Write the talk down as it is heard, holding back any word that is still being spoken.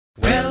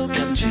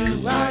Welcome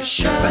to our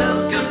show.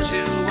 Welcome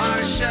to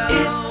our show.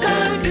 It's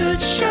a good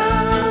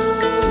show.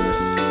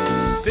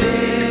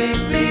 Big,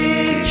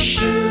 big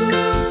shoe.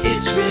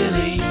 It's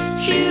really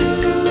huge.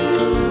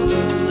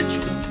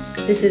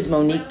 This is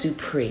Monique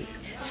Dupree,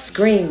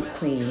 scream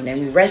queen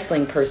and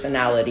wrestling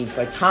personality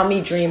for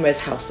Tommy Dreamer's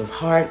House of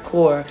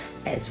Hardcore,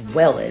 as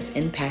well as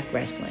Impact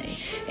Wrestling.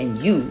 And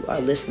you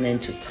are listening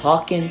to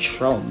Talkin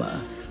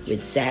Troma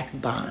with Zach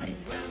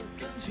Bynes.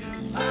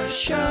 Our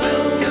show.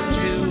 Welcome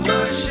to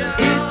our show.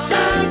 It's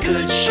a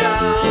good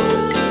show.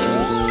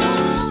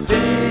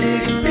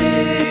 Big,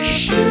 big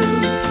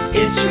shoe.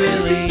 It's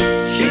really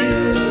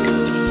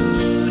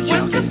huge.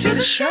 Welcome to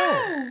the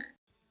show.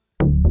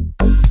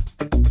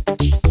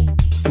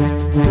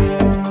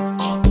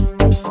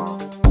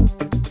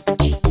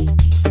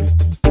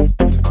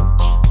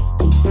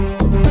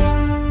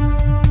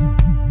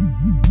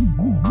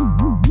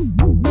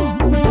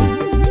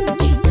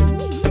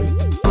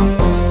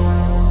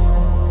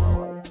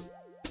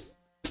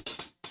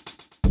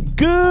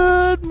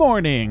 Good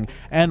morning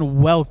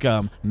and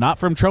welcome, not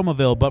from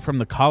Tromaville, but from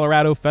the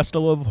Colorado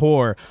Festival of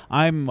Horror.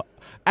 I'm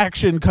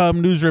Action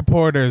Come news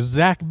reporter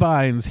Zach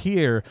Bynes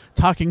here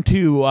talking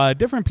to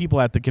different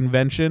people at the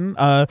convention.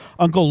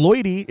 Uncle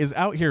Lloydie is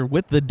out here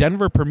with the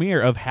Denver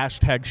premiere of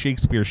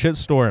 #Shakespeare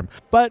Shitstorm.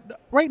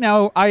 But right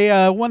now,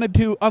 I wanted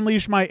to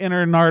unleash my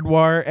inner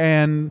Nardwaur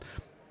and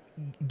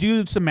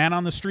do some man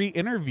on the street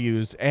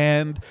interviews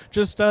and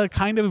just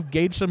kind of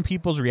gauge some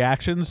people's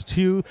reactions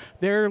to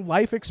their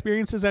life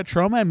experiences at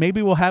Troma, and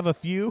maybe we'll have a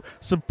few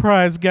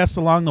surprise guests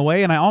along the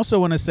way. And I also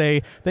want to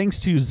say thanks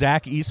to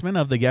Zach Eastman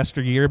of the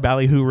Yesteryear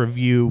Ballyhoo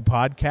Review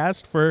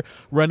podcast for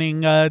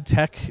running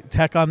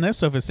tech on this.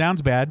 So if it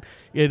sounds bad,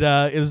 it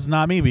is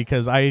not me,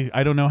 because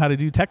I don't know how to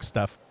do tech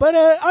stuff. But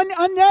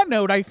on that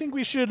note, I think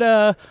we should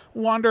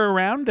wander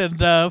around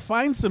and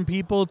find some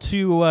people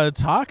to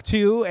talk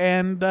to,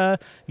 and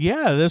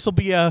yeah, this will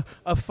be a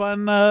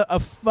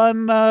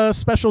fun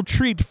special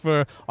treat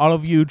for all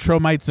of you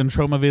Tromites and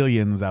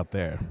Tromavillians out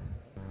there.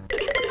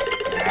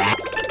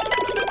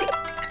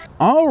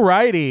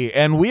 Alrighty,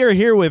 and we are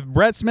here with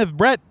Brett Smith.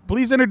 Brett,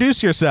 please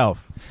introduce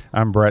yourself.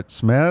 I'm Brett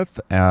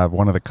Smith,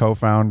 one of the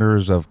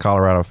co-founders of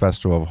Colorado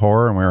Festival of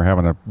Horror, and we are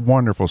having a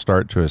wonderful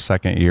start to a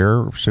second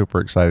year. We're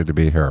super excited to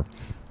be here.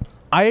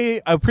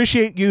 I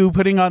appreciate you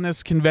putting on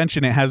this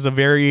convention. It has a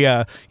very,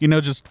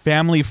 just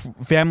family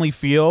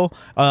feel,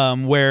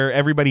 where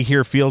everybody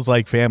here feels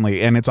like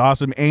family, and it's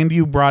awesome. And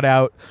you brought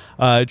out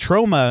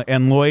Troma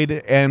and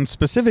Lloyd, and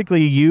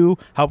specifically you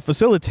helped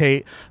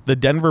facilitate the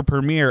Denver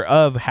premiere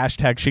of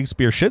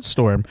 #Shakespeare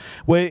Shitstorm.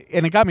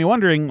 And it got me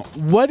wondering,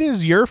 what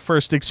is your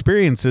first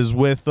experiences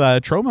with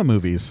Troma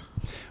movies?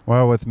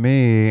 Well, with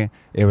me,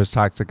 it was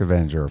Toxic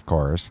Avenger, of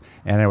course,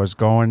 and I was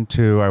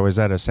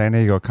at a San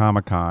Diego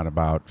Comic-Con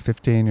about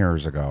 15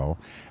 years ago,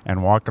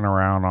 and walking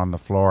around on the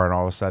floor, and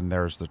all of a sudden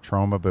there's the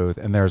Troma booth,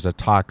 and there's a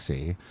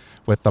Toxie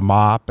with the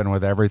mop and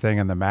with everything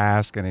and the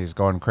mask, and he's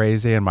going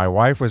crazy, and my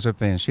wife was with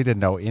me, and she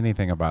didn't know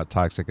anything about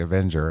Toxic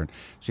Avenger, and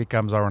she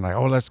comes over and like,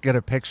 oh, let's get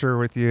a picture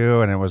with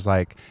you, and it was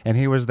like, and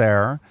he was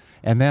there,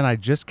 and then I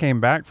just came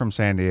back from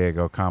San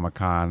Diego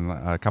Comic-Con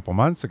a couple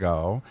months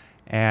ago,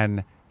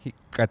 and he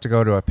got to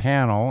go to a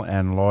panel,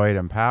 and Lloyd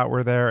and Pat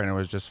were there, and it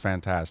was just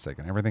fantastic,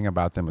 and everything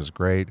about them was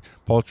great.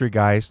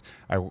 Poultrygeist,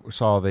 I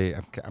saw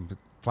I'm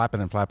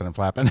flapping and flapping and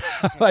flapping.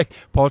 Like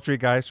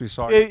Poultrygeist, we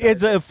saw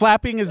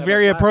flapping is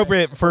very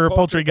appropriate for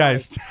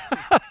Poultrygeist.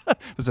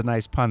 It was a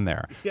nice pun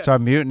there. Yeah. So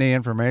Mutiny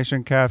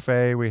Information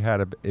Cafe, we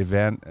had an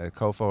event at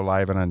Kofo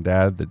Live and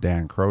Undead that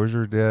Dan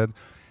Crozier did.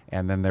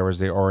 And then there was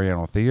the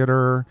Oriental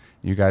Theater.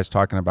 You guys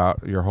talking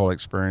about your whole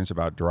experience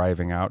about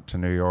driving out to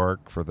New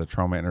York for the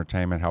Troma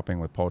Entertainment,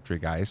 helping with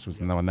Poultrygeist, was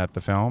the one that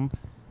the film.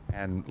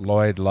 And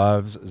Lloyd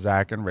loves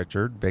Zach and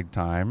Richard big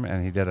time,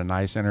 and he did a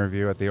nice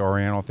interview at the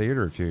Oriental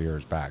Theater a few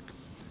years back.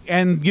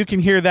 And you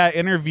can hear that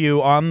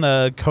interview on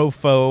the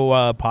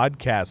Kofo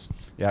podcast.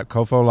 Yeah,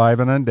 Kofo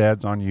Live and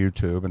Undead's on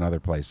YouTube and other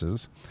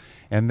places.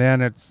 And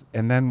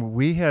then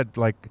we've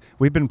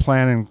been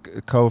planning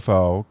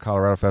Kofo,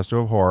 Colorado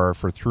Festival of Horror,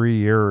 for 3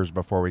 years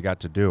before we got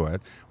to do it.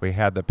 We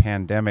had the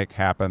pandemic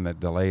happen that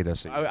delayed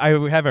us. I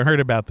haven't heard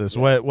about this.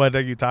 What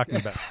are you talking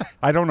about?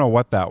 I don't know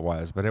what that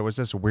was, but it was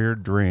this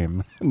weird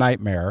dream,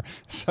 nightmare.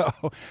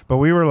 But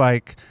we were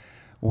like,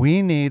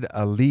 we need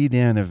a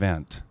lead-in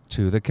event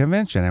to the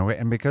convention,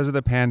 and because of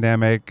the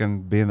pandemic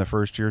and being the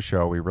first year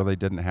show, we really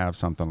didn't have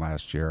something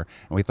last year,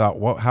 and we thought,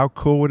 well, how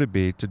cool would it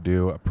be to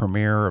do a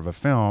premiere of a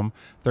film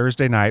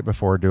Thursday night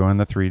before doing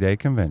the 3-day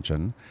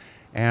convention?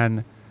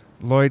 And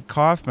Lloyd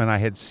Kaufman, I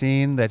had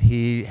seen that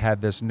he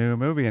had this new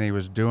movie, and he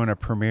was doing a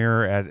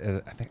premiere at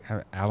I think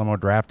Alamo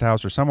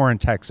Drafthouse or somewhere in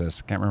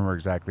Texas. Can't remember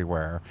exactly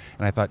where.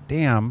 And I thought,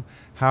 damn,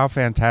 how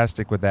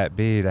fantastic would that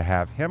be to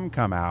have him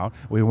come out?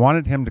 We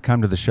wanted him to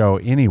come to the show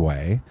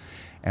anyway,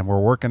 and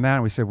we're working that.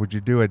 And we said, would you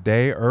do a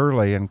day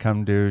early and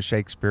come do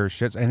Shakespeare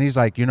Shits? And he's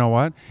like, you know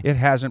what? It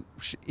hasn't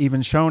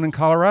even shown in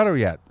Colorado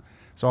yet.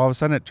 So all of a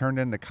sudden it turned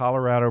into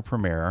Colorado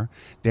premiere.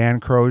 Dan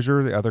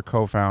Crozier, the other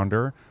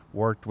co-founder,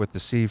 worked with the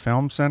Sie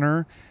Film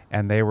Center,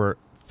 and they were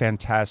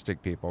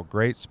fantastic people,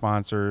 great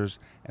sponsors,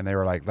 and they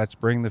were like, let's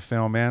bring the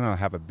film in and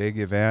have a big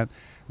event.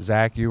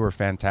 Zach, you were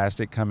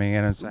fantastic coming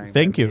in and saying,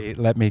 Thank you.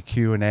 Let me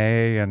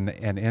Q&A and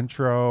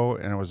intro,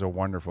 and it was a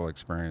wonderful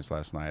experience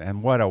last night.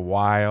 And what a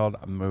wild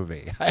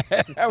movie.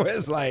 It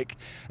was like,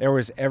 there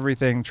was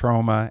everything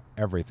Troma,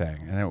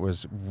 everything. And it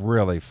was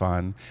really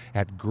fun.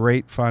 Had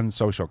great fun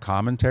social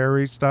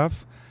commentary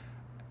stuff.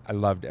 I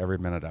loved every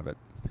minute of it.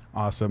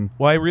 Awesome.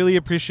 Well, I really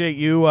appreciate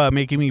you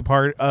making me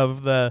part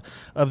of the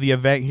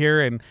event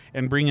here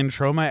and bringing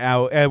Troma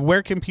out.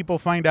 Where can people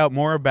find out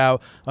more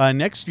about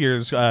next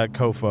year's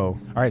COFO? All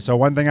right, so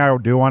one thing I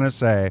do want to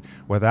say,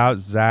 without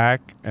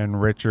Zach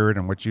and Richard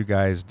and what you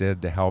guys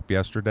did to help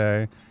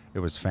yesterday, it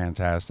was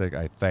fantastic.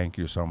 I thank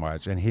you so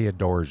much. And he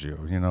adores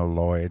you. You know,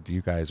 Lloyd,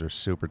 you guys are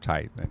super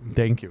tight.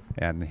 Thank you.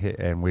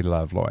 And we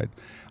love Lloyd.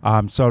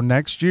 So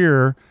next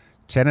year,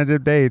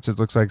 tentative dates, it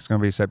looks like it's going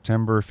to be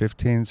September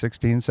 15,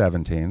 16,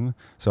 17.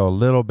 So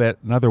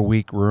another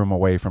week room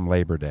away from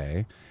Labor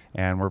Day.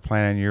 And we're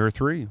planning year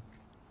 3.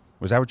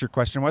 Was that what your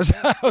question was?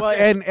 Well,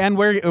 and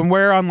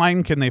where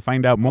online can they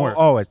find out more?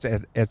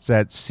 It's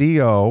at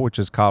CO, which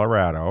is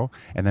Colorado,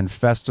 and then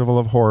Festival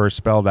of Horror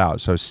spelled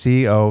out. So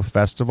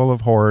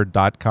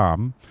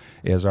cofestivalofhorror.com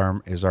is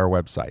our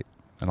website,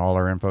 and all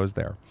our info is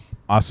there.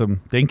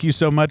 Awesome. Thank you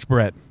so much,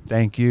 Brett.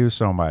 Thank you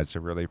so much. I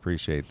really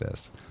appreciate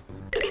this.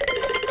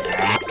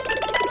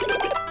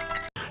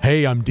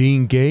 Hey, I'm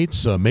Dean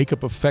Gates, a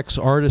makeup effects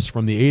artist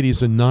from the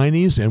 80s and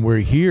 90s, and we're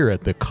here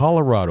at the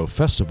Colorado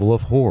Festival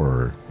of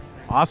Horror.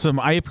 Awesome.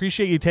 I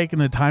appreciate you taking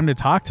the time to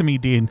talk to me,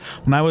 Dean.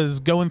 When I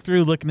was going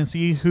through looking to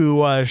see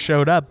who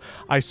showed up,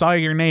 I saw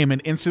your name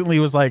and instantly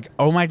was like,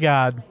 oh my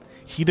God,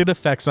 he did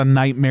effects on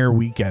Nightmare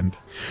Weekend.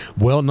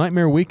 Well,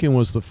 Nightmare Weekend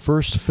was the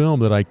first film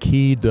that I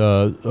keyed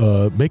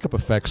makeup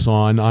effects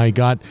on. I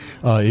got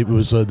it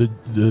was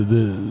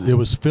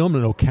filmed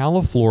in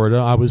Ocala, Florida.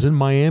 I was in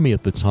Miami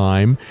at the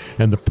time,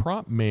 and the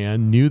prop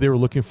man knew they were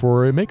looking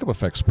for a makeup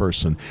effects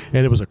person.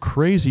 And it was a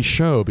crazy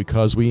show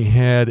because we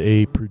had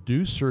a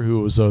producer who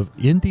was of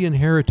Indian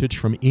heritage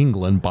from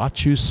England,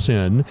 Bachu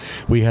Sin.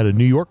 We had a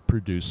New York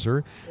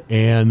producer,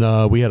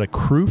 and we had a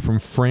crew from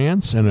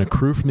France and a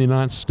crew from the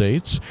United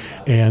States.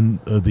 And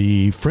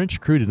the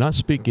French crew did not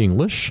speak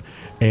English,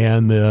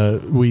 and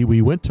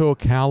we went to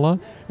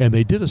Ocala, and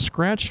they did a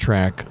scratch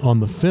track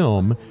on the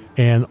film,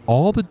 and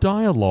all the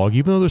dialogue,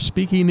 even though they're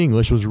speaking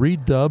English, was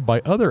redubbed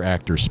by other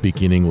actors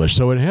speaking English.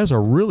 So it has a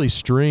really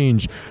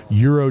strange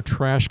Euro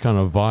trash kind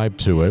of vibe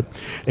to it.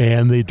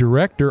 And the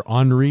director,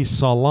 Henri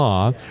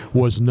Salah,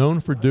 was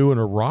known for doing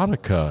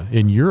erotica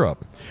in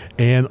Europe.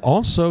 And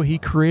also he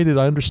created,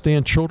 I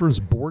understand, children's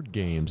board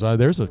games.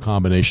 There's a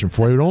combination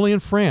for you, but only in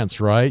France,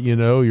 right? You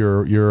know,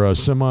 you're a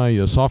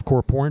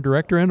softcore porn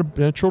director and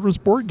a children's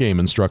board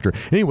game instructor.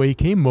 Anyway, he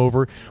came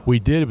over.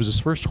 It was his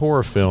first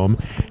horror film,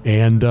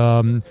 and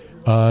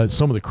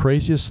some of the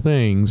craziest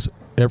things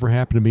ever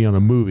happened to me on a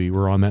movie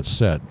were on that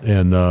set.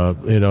 And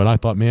and I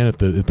thought, man, if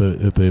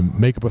the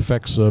makeup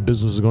effects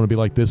business is going to be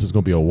like this, it's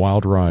going to be a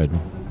wild ride.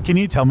 Can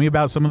you tell me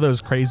about some of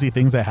those crazy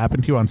things that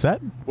happened to you on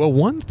set? Well,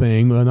 one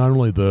thing, not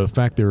only the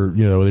fact they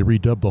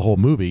redubbed the whole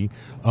movie,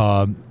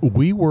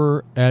 we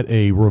were at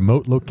a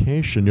remote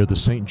location near the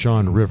St.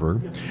 John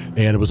River,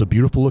 and it was a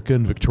beautiful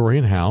looking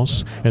Victorian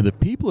house, and the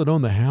people that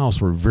owned the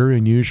house were very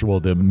unusual.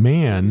 The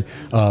man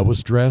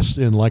was dressed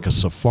in like a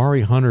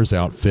safari hunter's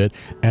outfit,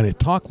 and it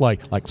talked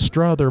like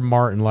Strother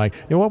Martin, like,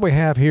 what we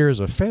have here is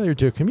a failure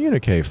to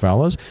communicate,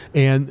 fellas.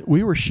 And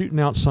we were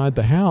shooting outside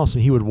the house,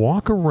 and he would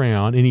walk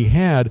around, and he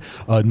had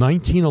a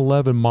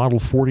 1911 Model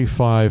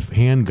 45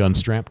 handgun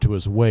strapped to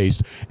his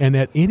waist, and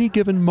at any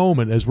given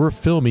moment as we're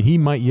filming, he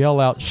might yell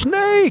out,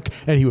 "Snake!"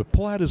 and he would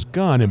pull out his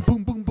gun and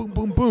boom, boom, boom,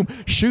 boom, boom,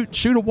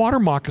 shoot a water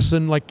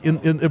moccasin like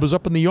it was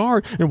up in the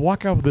yard, and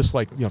walk out with this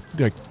like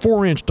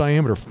 4-inch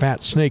diameter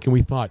fat snake. And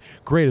we thought,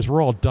 great, as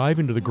we're all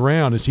diving to the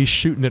ground as he's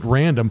shooting at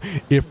random,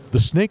 if the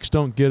snakes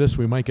don't get us,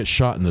 we might get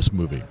shot in this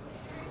movie.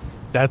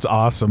 That's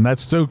awesome.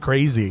 That's so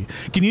crazy.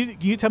 Can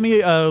you tell me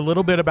a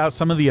little bit about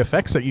some of the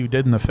effects that you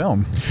did in the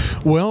film?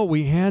 Well,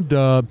 we had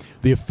the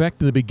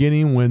effect in the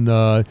beginning when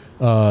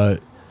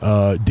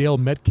Dale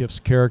Metcalf's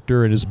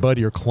character and his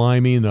buddy are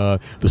climbing the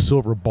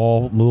silver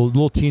ball,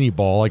 little teeny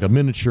ball, like a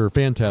miniature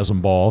phantasm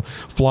ball,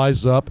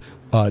 flies up,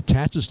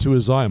 attaches to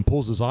his eye and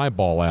pulls his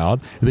eyeball out,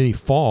 and then he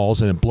falls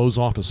and it blows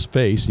off his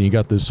face, and you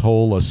got this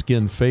whole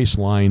skin face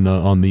line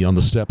on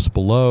the steps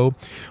below.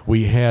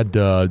 We had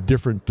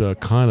different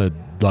kind of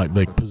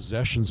like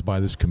possessions by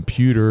this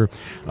computer.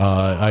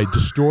 I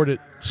distorted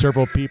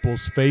several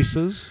people's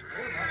faces,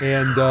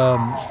 and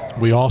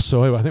we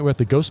also, I think we have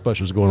the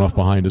Ghostbusters going off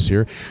behind us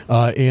here,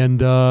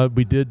 and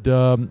we did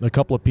a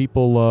couple of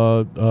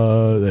people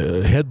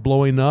head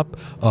blowing up.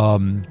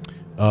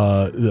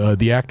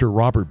 the actor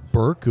Robert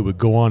Burke, who would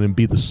go on and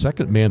be the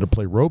second man to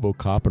play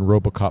RoboCop in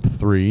RoboCop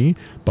 3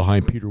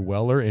 behind Peter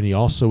Weller, and he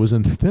also was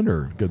in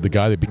Thinner, the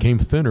guy that became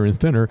Thinner in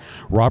Thinner.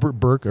 Robert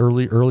Burke,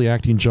 early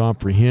acting job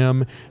for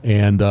him,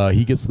 and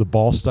he gets the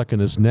ball stuck in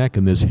his neck,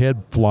 and his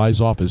head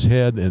flies off his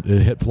head, and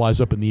the head flies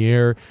up in the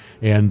air,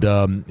 and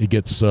it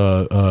gets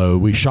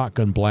we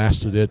shotgun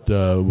blasted it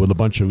with a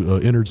bunch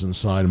of innards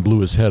inside and blew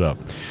his head up.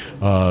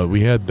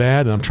 We had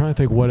that, and I'm trying to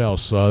think what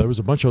else. There was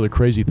a bunch of other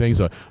crazy things.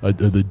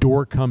 The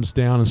door comes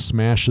down and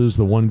smashes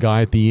the one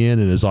guy at the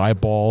end, and his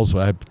eyeballs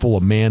full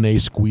of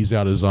mayonnaise squeeze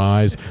out his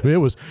eyes. I mean,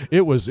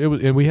 it was,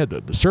 and we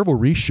had several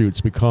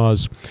reshoots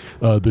because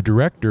the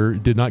director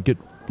did not get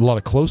a lot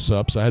of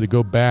close-ups. I had to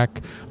go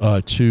back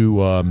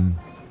to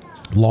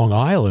Long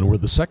Island, where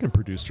the second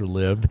producer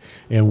lived,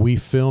 and we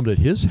filmed at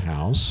his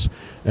house.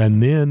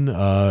 And then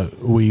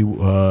we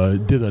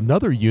did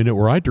another unit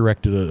where I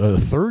directed a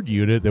third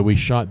unit that we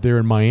shot there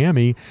in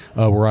Miami,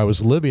 where I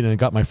was living, and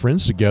got my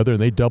friends together,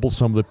 and they doubled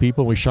some of the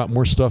people, and we shot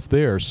more stuff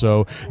there.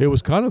 So it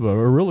was kind of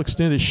a real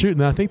extended shoot,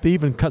 and I think they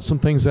even cut some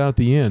things out at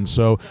the end.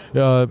 So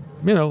a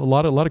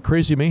lot of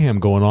crazy mayhem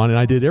going on, and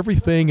I did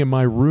everything in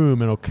my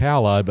room in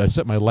Ocala. I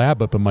set my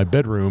lab up in my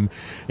bedroom,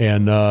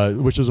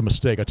 and which was a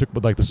mistake. I took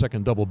like the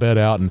second double bed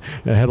out, and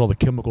I had all the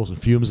chemicals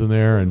and fumes in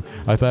there, and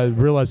I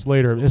realized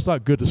later it's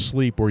not good to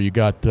sleep where you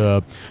got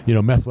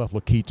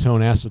methylphenol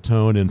ketone,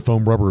 acetone, and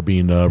foam rubber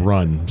being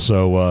run.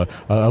 So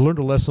I learned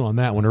a lesson on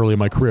that one early in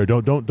my career.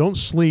 Don't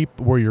sleep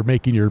where you're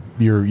making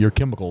your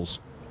chemicals.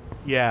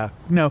 Yeah,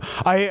 no,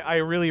 I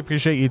really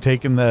appreciate you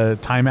taking the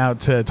time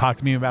out to talk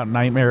to me about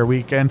Nightmare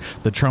Weekend.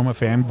 The Troma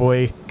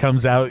fanboy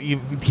comes out. You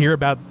hear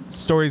about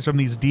stories from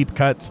these deep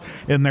cuts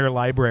in their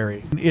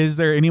library. Is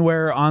there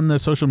anywhere on the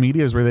social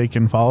medias where they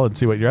can follow and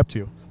see what you're up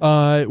to?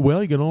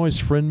 Well, you can always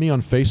friend me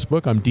on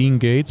Facebook. I'm Dean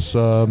Gates.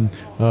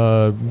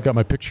 Got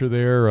my picture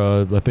there.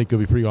 I think it'll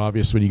be pretty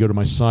obvious when you go to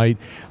my site.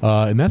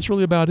 And that's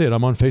really about it.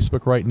 I'm on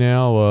Facebook right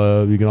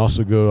now. You can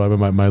also go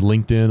on my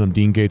LinkedIn. I'm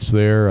Dean Gates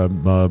there.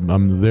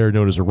 I'm there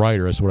known as a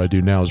writer. That's what I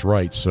do now is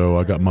write. So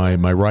I got my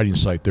writing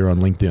site there on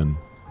LinkedIn.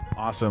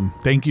 Awesome.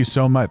 Thank you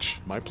so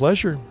much. My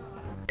pleasure.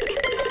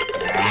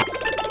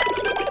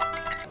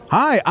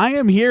 Hi, I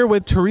am here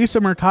with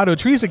Theresa Mercado.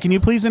 Theresa, can you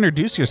please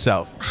introduce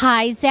yourself?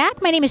 Hi, Zach.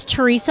 My name is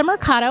Theresa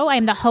Mercado. I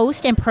am the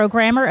host and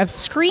programmer of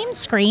Scream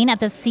Screen at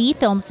the Sie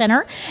Film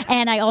Center,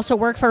 and I also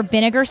work for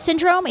Vinegar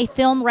Syndrome, a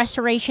film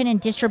restoration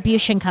and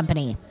distribution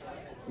company.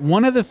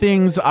 One of the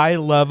things I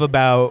love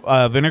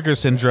about Vinegar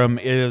Syndrome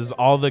is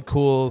all the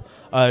cool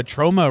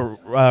Troma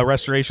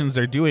restorations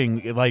they're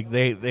doing. Like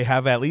they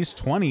have at least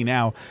 20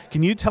 now.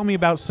 Can you tell me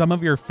about some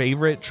of your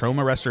favorite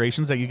Troma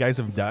restorations that you guys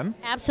have done?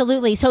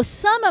 Absolutely. So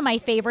some of my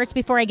favorites,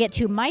 before I get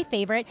to my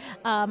favorite,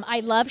 I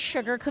love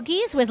Sugar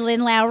Cookies with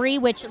Lynn Lowry,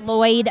 which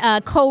Lloyd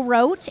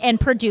co-wrote and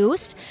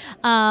produced.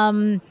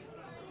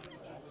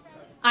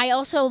 I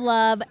also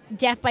love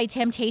Death by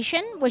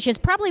Temptation, which is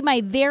probably my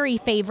very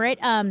favorite,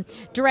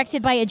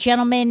 directed by a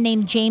gentleman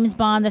named James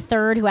Bond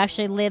III, who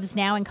actually lives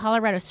now in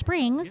Colorado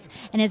Springs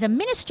and is a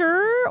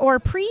minister or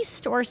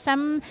priest or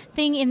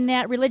something in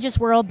that religious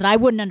world that I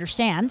wouldn't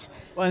understand.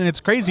 Well, and it's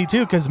crazy,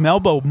 too, because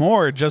Melba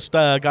Moore just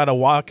got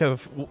a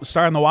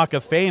star on the Walk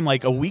of Fame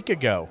like a week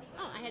ago.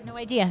 Oh, I had no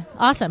idea.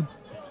 Awesome.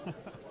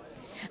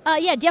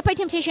 Yeah, Death by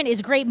Temptation is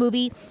a great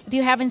movie. If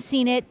you haven't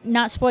seen it,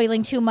 not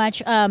spoiling too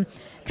much,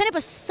 kind of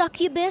a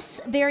succubus,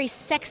 very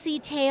sexy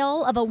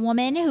tale of a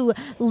woman who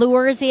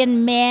lures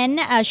in men.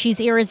 She's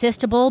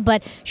irresistible,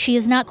 but she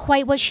is not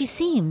quite what she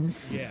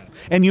seems. Yeah.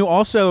 And you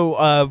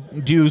also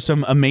do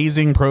some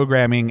amazing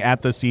programming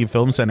at the Sie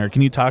Film Center.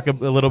 Can you talk a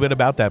little bit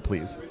about that,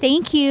 please?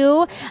 Thank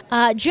you.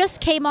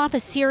 Just came off a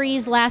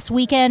series last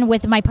weekend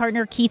with my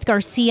partner Keith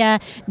Garcia,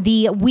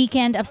 the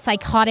Weekend of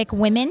Psychotic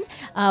Women,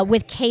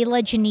 with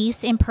Kayla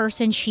Janice in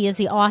person. She is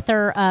the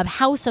author of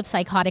House of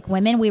Psychotic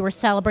Women. We were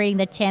celebrating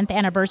the 10th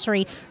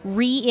anniversary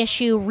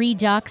reissue,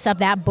 redux of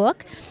that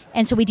book.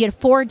 And so we did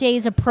 4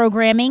 days of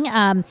programming.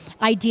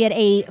 I did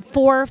a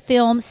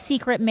 4-film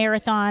secret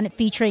marathon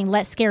featuring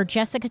Let's Scare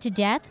Jessica to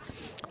Death,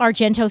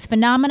 Argento's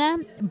Phenomena,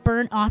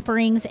 Burnt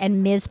Offerings,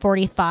 and Ms.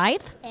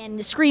 45.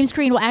 And Scream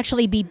Screen will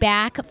actually be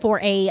back for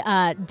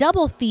a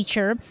double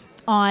feature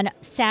on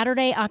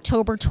Saturday,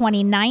 October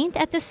 29th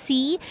at the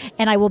Sie,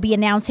 and I will be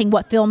announcing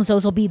what films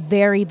those will be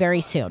very,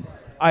 very soon.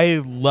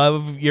 I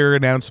love your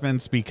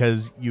announcements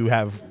because you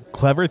have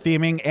clever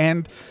theming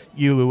and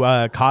you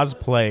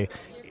cosplay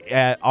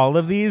at all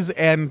of these,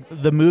 and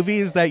the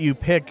movies that you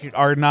pick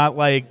are not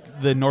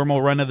like the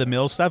normal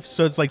run-of-the-mill stuff,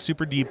 so it's like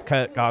super deep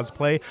cut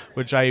cosplay,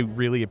 which I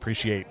really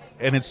appreciate,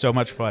 and it's so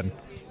much fun.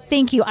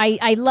 Thank you.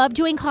 I love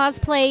doing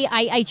cosplay.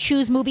 I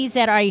choose movies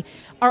that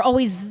are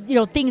always,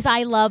 things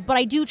I love, but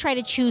I do try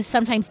to choose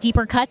sometimes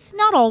deeper cuts.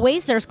 Not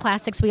always. There's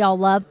classics we all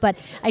love, but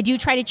I do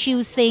try to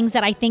choose things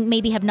that I think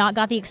maybe have not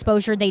got the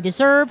exposure they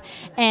deserve,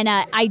 and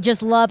I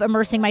just love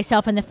immersing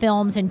myself in the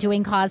films and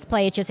doing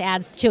cosplay. It just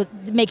adds to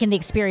making the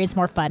experience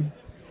more fun.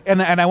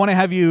 And I want to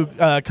have you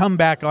come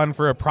back on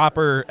for a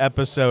proper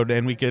episode,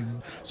 and we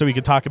could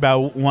talk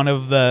about one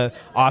of the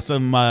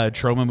awesome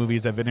Troma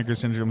movies that Vinegar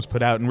Syndrome's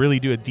put out, and really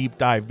do a deep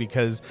dive,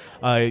 because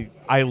I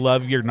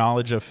love your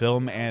knowledge of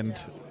film, and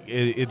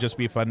it'd just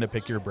be fun to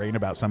pick your brain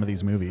about some of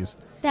these movies.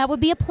 That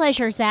would be a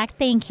pleasure, Zach.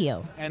 Thank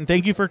you. And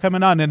thank you for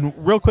coming on. And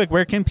real quick,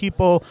 where can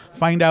people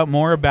find out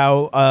more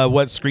about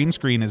what Scream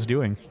Screen is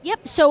doing?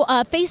 Yep. So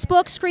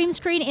Facebook, Scream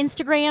Screen,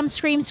 Instagram,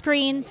 Scream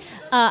Screen.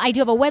 I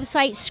do have a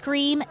website,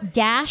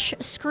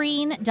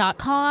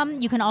 scream-screen.com.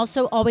 You can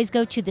also always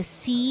go to the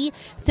Sie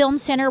Film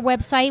Center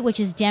website, which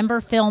is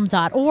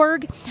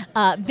denverfilm.org.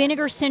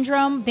 Vinegar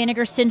Syndrome,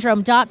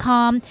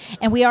 vinegarsyndrome.com.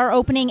 And we are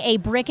opening a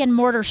brick and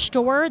mortar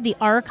store, the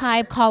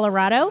Archive,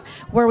 Colorado,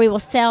 where we will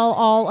sell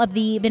all of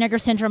the Vinegar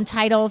Syndrome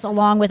titles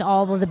along with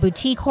all of the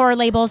boutique horror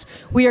labels.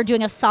 We are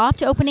doing a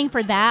soft opening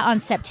for that on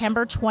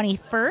September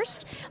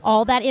 21st.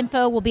 All that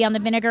info will be on the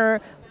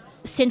Vinegar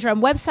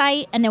Syndrome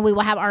website, and then we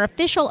will have our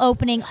official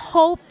opening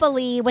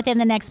hopefully within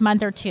the next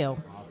month or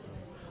two.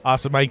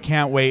 Awesome. I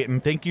can't wait.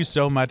 And thank you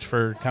so much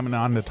for coming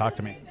on to talk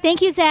to me.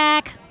 Thank you,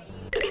 Zach.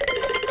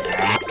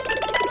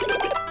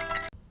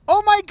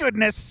 Oh my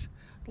goodness.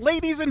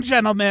 Ladies and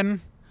gentlemen,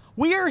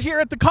 we are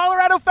here at the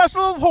Colorado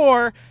Festival of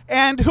Horror,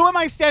 and who am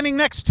I standing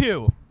next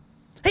to?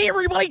 Hey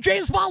everybody,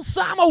 James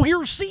Balsamo here,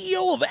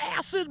 CEO of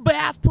Acid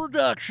Bath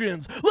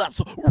Productions.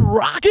 Let's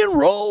rock and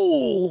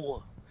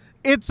roll!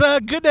 It's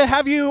good to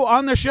have you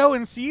on the show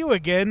and see you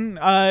again.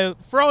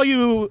 For all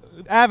you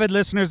avid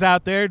listeners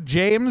out there,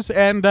 James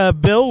and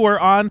Bill were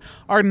on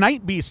our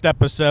Night Beast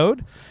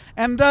episode.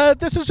 And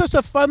this is just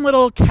a fun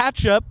little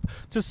catch-up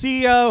to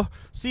see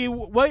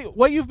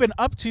what you've been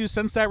up to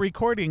since that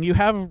recording. You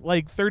have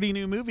like 30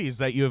 new movies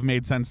that you have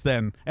made since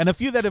then, and a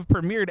few that have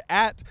premiered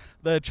at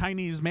the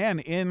Chinese Man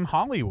in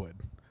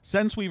Hollywood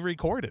since we've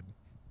recorded.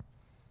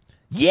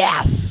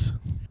 Yes!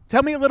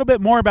 Tell me a little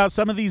bit more about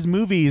some of these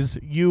movies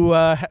you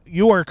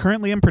are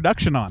currently in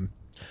production on.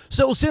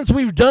 So since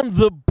we've done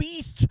the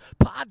Beast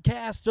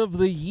podcast of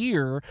the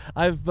year,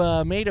 I've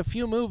made a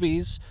few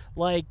movies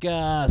like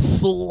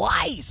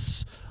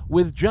Slice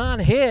with John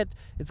Hitt.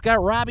 It's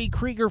got Robbie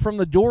Krieger from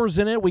The Doors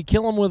in it. We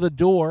kill him with a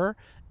door.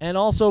 And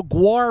also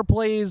Guar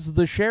plays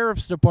the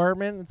sheriff's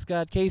department. It's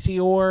got Casey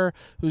Orr,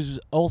 who's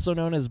also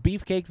known as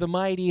Beefcake the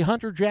Mighty.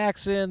 Hunter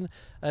Jackson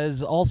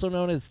is also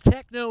known as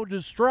Techno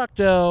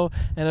Destructo.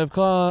 And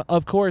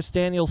of course,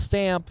 Daniel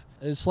Stamp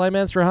is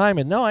Slymenster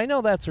Hyman. No, I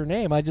know that's her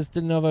name. I just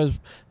didn't know if I was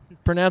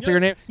pronouncing her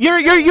name.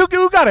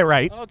 You got it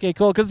right. Okay,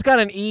 cool, because it's got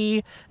an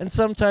E, and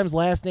sometimes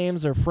last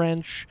names are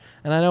French,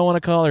 and I don't want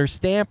to call her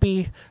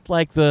Stampy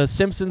like the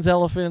Simpsons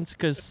elephant,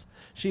 because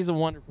she's a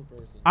wonderful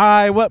person.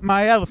 I want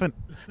my elephant.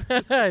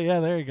 Yeah,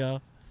 there you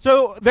go.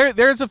 So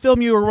there's a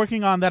film you were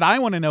working on that I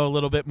want to know a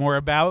little bit more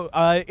about.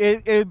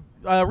 It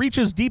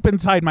reaches deep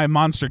inside my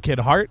monster kid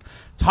heart.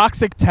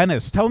 Toxic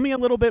Tennis. Tell me a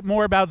little bit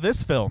more about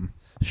this film.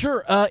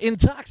 Sure. In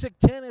Toxic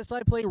Tennis,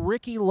 I play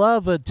Ricky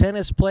Love, a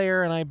tennis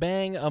player, and I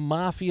bang a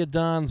mafia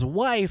don's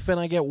wife, and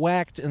I get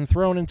whacked and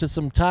thrown into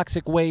some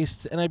toxic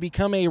waste, and I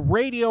become a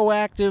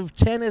radioactive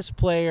tennis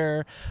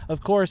player.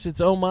 Of course,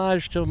 it's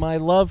homage to my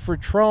love for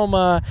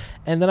Troma,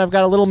 and then I've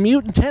got a little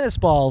mutant tennis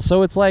ball,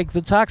 so it's like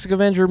the Toxic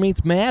Avenger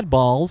meets Mad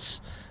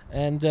Balls,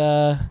 and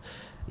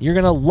you're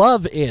going to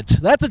love it.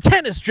 That's a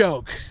tennis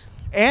joke.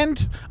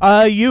 And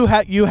you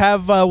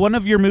have one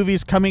of your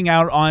movies coming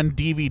out on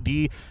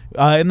DVD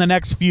in the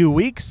next few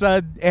weeks,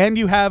 and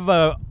you have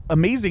an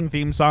amazing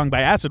theme song by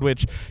Acid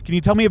Witch. Can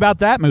you tell me about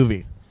that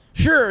movie?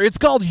 Sure, it's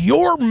called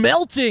You're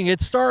Melting.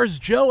 It stars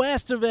Joe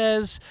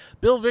Estevez.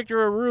 Bill Victor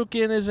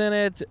Arukin is in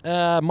it.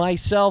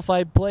 Myself,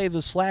 I play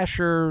the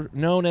slasher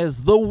known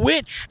as The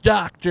Witch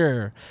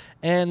Doctor.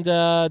 And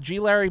G.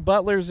 Larry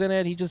Butler's in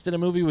it. He just did a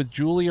movie with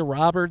Julia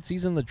Roberts.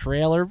 He's in the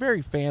trailer.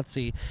 Very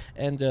fancy.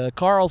 And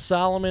Carl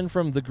Solomon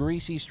from The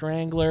Greasy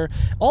Strangler.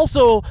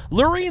 Also,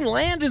 Lorene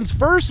Landon's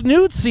first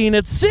nude scene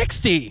at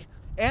 60.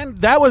 And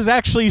that was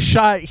actually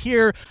shot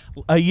here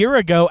a year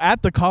ago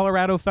at the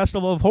Colorado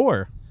Festival of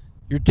Horror.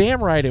 You're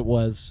damn right it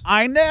was.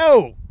 I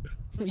know.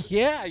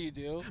 Yeah, you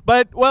do.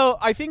 But, well,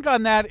 I think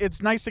on that,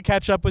 it's nice to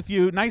catch up with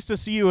you. Nice to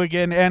see you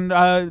again. And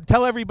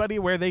tell everybody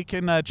where they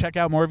can check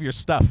out more of your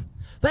stuff.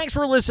 Thanks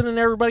for listening,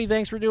 everybody.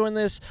 Thanks for doing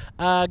this.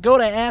 Go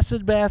to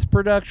Acid Bath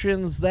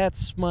Productions.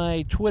 That's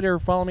my Twitter.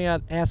 Follow me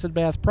at Acid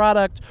Bath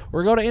Product.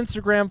 Or go to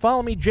Instagram.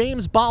 Follow me,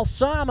 James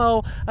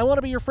Balsamo. I want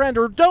to be your friend.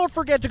 Or don't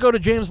forget to go to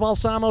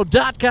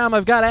jamesbalsamo.com.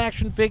 I've got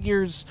action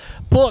figures,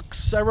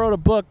 books. I wrote a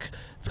book.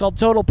 It's called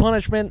Total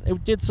Punishment.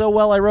 It did so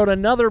well, I wrote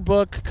another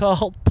book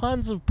called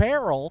Puns of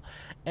Peril,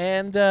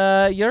 and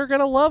you're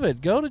going to love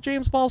it. Go to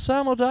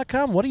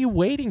jamesbalsamo.com. What are you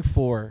waiting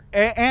for?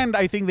 And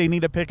I think they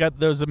need to pick up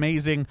those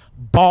amazing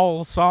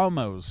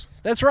balsamos.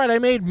 That's right. I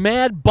made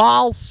Mad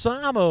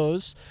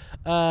Balsamos,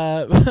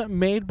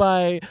 made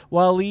by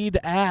Waleed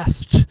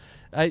Ast.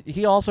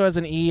 He also has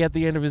an E at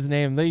the end of his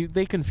name.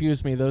 They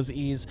confuse me, those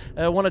E's.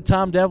 One of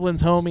Tom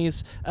Devlin's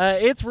homies.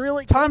 It's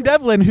really Tom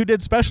Devlin, who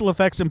did special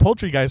effects in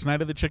Poultry Guys,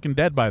 Night of the Chicken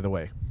Dead, by the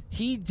way.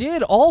 He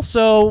did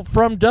also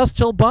From Dusk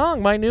Till Dawn,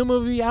 my new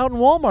movie out in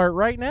Walmart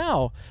right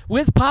now,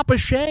 with Papa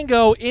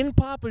Shango in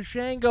Papa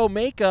Shango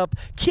makeup,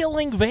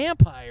 killing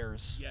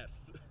vampires.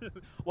 Yes.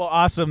 Well,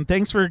 awesome.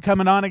 Thanks for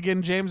coming on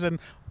again, James, and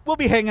we'll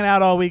be hanging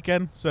out all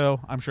weekend,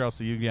 so I'm sure I'll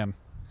see you again.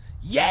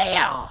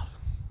 Yeah!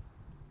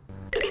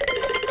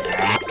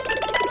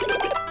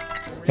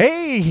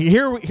 Hey,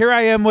 here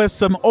I am with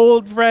some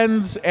old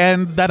friends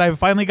and that I've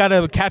finally got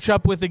to catch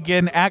up with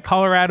again at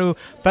Colorado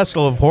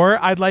Festival of Horror.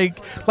 I'd like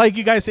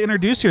you guys to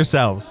introduce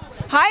yourselves.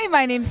 Hi,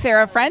 my name's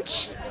Sarah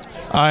French.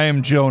 I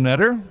am Joe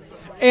Netter.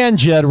 And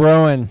Jed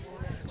Rowen.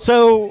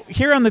 So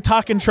here on the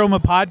Talkin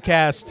Troma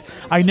podcast,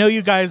 I know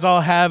you guys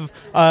all have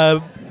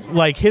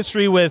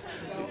history with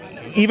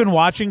even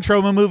watching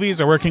Troma movies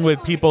or working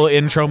with people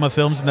in Troma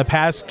films in the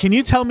past. Can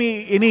you tell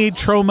me any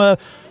Troma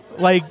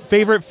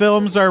favorite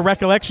films or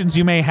recollections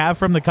you may have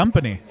from the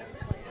company?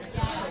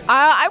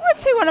 I would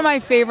say one of my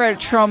favorite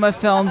Troma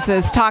films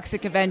is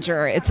Toxic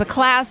Avenger. It's a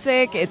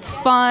classic, it's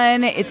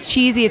fun, it's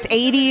cheesy, it's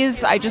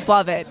 80s. I just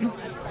love it.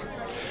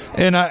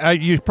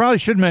 And you probably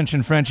should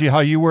mention, Frenchie, how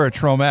you were a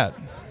Tromette.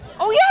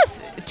 Oh,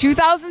 yes.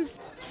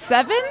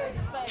 2007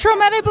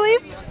 Tromette, I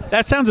believe.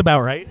 That sounds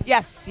about right.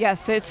 Yes.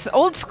 It's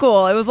old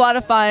school. It was a lot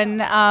of fun.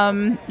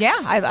 I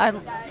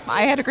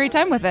had a great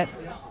time with it.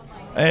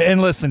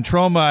 And listen,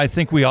 Troma, I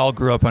think we all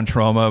grew up on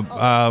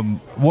Troma.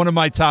 One of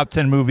my top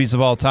 10 movies of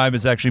all time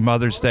is actually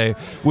Mother's Day,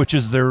 which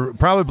is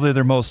probably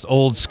their most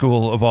old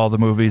school of all the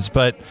movies.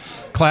 But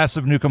Class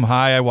of Nukem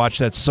High, I watched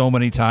that so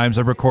many times.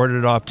 I recorded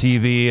it off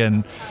TV.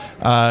 And,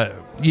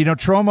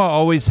 Troma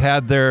always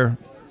had their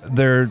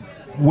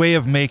way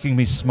of making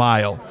me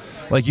smile.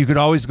 Like, you could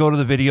always go to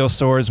the video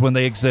stores when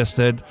they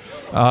existed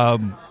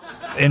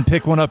and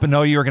pick one up and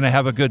know you were going to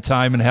have a good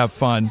time and have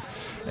fun.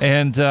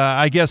 And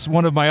I guess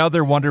one of my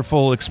other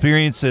wonderful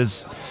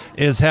experiences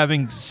is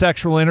having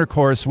sexual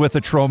intercourse with a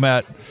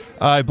Tromette,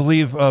 I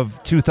believe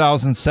of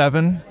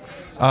 2007.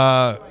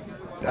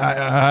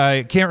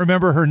 I can't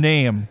remember her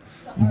name.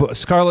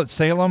 Scarlett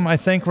Salem, I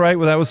think, right?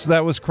 Well,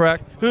 that was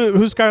correct.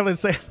 Who's Scarlett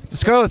Salem?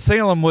 Scarlett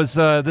Salem was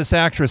this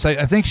actress.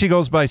 I think she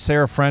goes by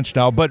Sarah French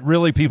now, but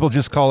really people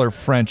just call her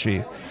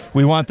Frenchie.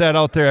 We want that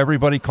out there.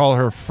 Everybody call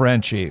her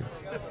Frenchie.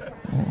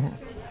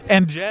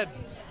 And Jed?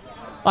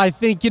 I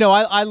think,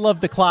 I love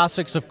the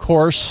classics, of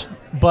course,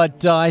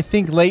 but I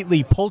think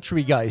lately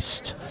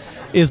Poultrygeist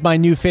is my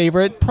new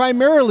favorite,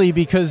 primarily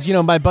because,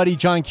 my buddy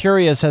John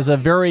Curious has a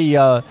very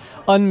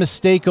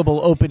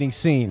unmistakable opening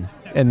scene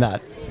in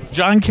that.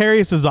 John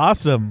Curious is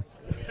awesome.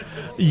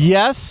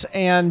 Yes,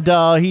 and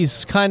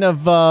he's kind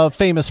of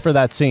famous for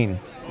that scene,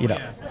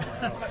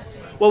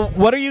 Well,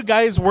 what are you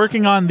guys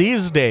working on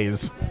these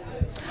days?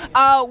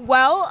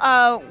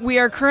 We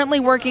are currently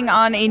working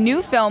on a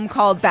new film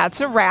called That's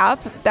a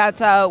Wrap.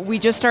 We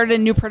just started a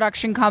new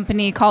production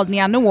company called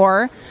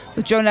Nardwaur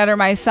with Joe Netter,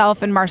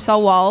 myself, and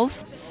Marcel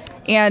Walls.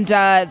 And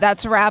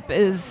That's a Wrap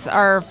is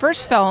our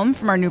first film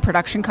from our new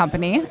production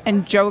company.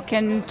 And Joe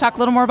can talk a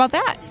little more about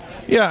that.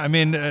 Yeah, I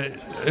mean,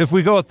 if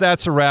we go with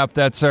That's a Wrap,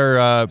 that's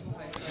our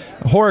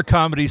horror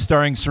comedy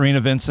starring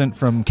Serena Vincent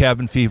from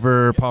Cabin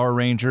Fever, Power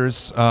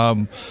Rangers.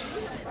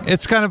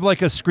 It's kind of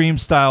like a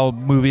Scream-style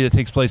movie that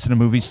takes place in a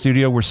movie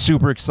studio. We're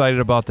super excited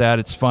about that.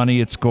 It's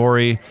funny. It's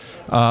gory.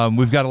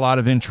 We've got a lot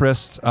of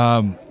interest.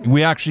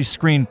 We actually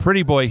screened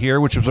Pretty Boy here,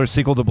 which was our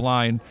sequel to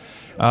Blind.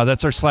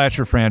 That's our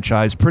slasher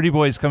franchise. Pretty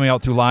Boy is coming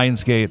out through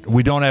Lionsgate.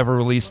 We don't have a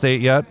release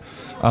date yet,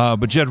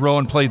 but Jed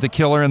Rowen played the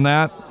killer in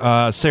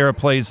that. Sarah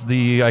plays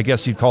I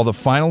guess you'd call the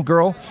final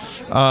girl.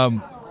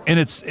 And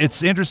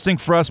it's interesting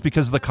for us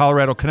because of the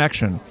Colorado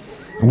connection.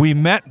 We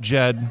met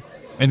Jed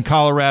in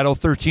Colorado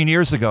 13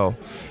 years ago.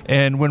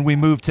 And when we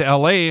moved to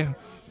LA,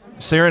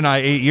 Sarah and I,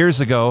 8 years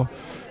ago,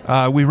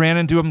 we ran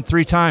into him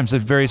 3 times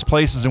at various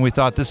places, and we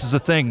thought, this is a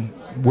thing.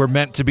 We're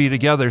meant to be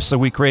together. So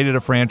we created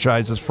a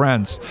franchise as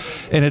friends.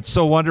 And it's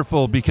so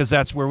wonderful because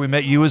that's where we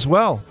met you as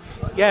well.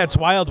 Yeah, it's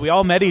wild. We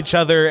all met each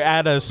other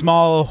at a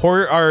small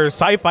horror or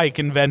sci-fi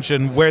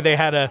convention where they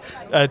had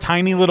a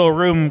tiny little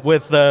room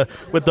with the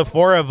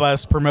 4 of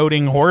us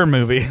promoting horror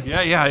movies.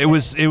 Yeah. It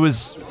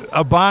was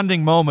a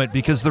bonding moment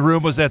because the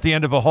room was at the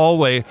end of a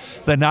hallway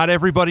that not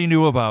everybody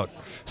knew about.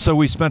 So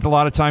we spent a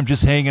lot of time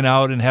just hanging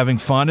out and having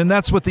fun, and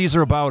that's what these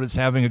are about, is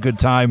having a good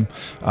time.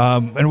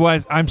 And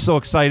why I'm so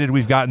excited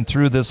we've gotten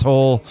through this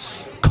whole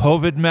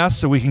COVID mess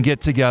so we can get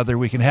together,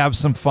 we can have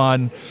some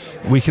fun,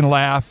 we can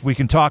laugh, we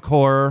can talk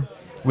horror,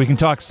 we can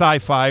talk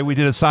sci-fi. We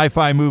did a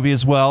sci-fi movie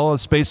as well, a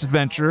space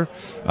adventure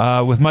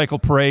with Michael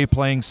Pare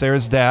playing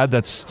Sarah's dad.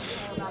 That's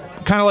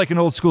kind of like an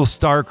old school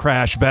Star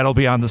Crash, Battle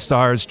Beyond the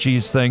Stars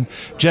cheese thing.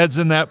 Jed's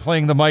in that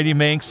playing the Mighty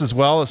Manx as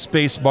well, a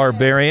space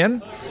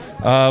barbarian.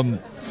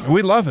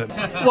 We love it.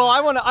 Well,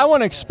 I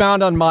want to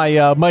expound on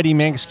my Mighty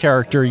Manx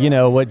character.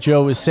 What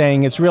Joe was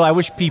saying. It's real. I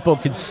wish people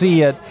could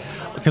see it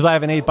because I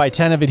have an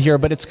 8x10 of it here.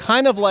 But it's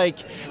kind of like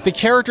the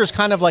character is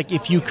kind of like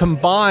if you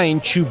combine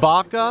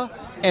Chewbacca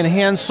and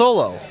Han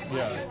Solo.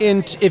 Yeah.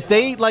 If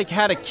they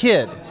had a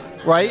kid,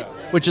 right?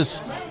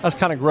 That's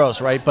kind of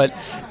gross, right? But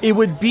it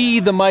would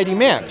be the Mighty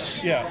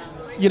Manx. Yes.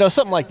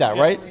 something like that,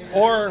 right?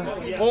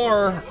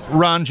 Or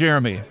Ron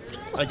Jeremy.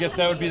 I guess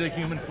that would be the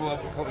human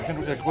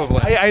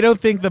equivalent. I don't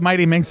think the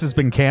Mighty Minx has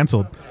been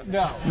canceled.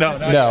 No.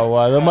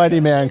 The Mighty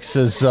Manx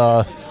is,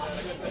 we'll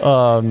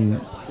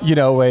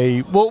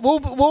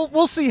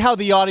see how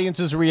the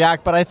audiences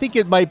react, but I think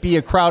it might be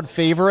a crowd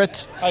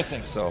favorite. I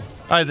think so.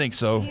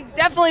 He's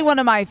definitely one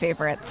of my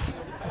favorites.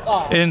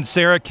 And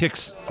Sarah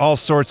kicks all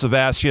sorts of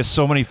ass. She has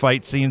so many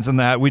fight scenes in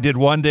that. We did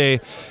one day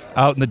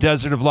out in the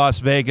desert of Las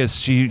Vegas.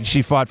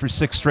 She fought for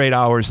 6 straight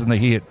hours in the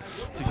heat.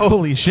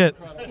 Holy shit.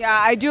 Yeah,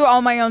 I do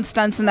all my own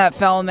stunts in that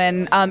film,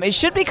 and it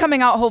should be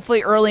coming out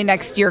hopefully early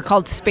next year,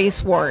 called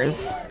Space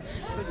Wars.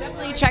 So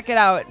definitely check it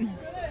out.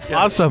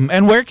 Awesome.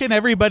 And where can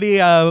everybody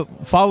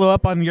follow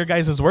up on your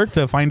guys' work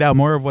to find out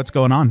more of what's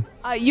going on?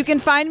 You can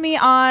find me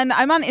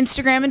I'm on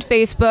Instagram and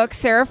Facebook,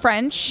 Sarah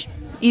French.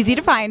 Easy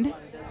to find.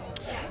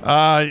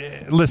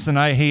 Listen,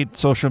 I hate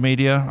social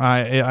media.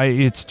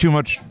 It's too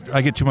much.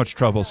 I get too much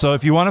trouble. So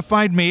if you want to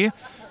find me,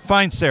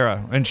 find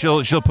Sarah, and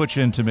she'll put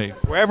you into me.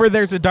 Wherever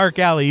there's a dark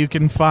alley, you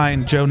can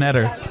find Joe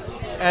Netter.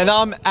 And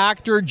I'm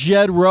actor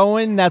Jed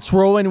Rowen. That's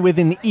Rowen with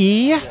an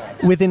E,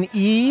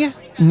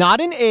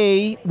 not an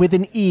A, with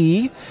an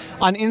E,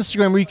 on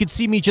Instagram, where you could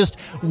see me just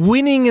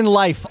winning in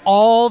life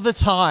all the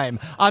time.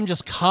 I'm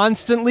just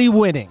constantly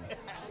winning.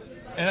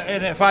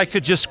 And if I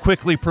could just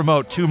quickly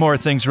promote 2 more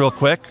things real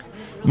quick.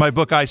 My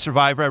book, I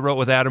Survivor, I wrote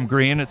with Adam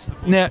Green.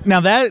 Now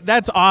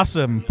that's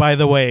awesome, by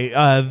the way,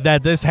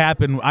 that this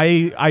happened.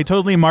 I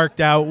totally marked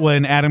out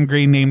when Adam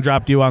Green name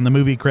dropped you on the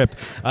movie Crypt.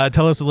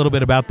 Tell us a little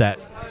bit about that.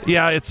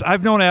 Yeah,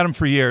 I've known Adam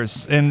for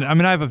years, and I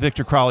mean I have a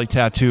Victor Crowley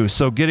tattoo,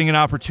 so getting an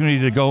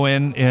opportunity to go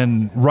in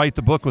and write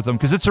the book with him,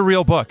 because it's a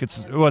real book.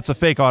 It's a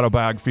fake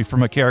autobiography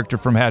from a character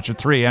from Hatchet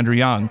 3, Andrew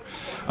Young,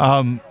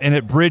 and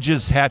it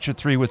bridges Hatchet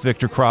 3 with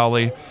Victor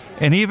Crowley,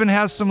 and even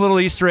has some little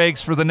Easter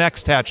eggs for the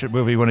next Hatchet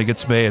movie when it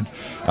gets made.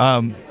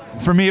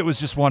 For me, it was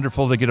just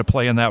wonderful to get a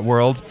play in that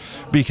world,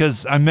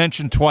 because I'm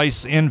mentioned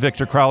twice in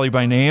Victor Crowley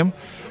by name.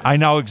 I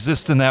now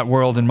exist in that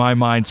world in my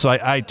mind, so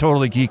I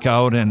totally geek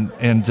out, and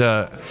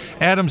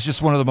Adam's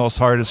just one of the most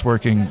hardest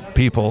working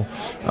people.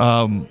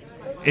 I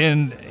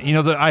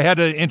had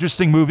an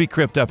interesting movie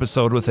Crypt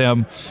episode with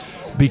him,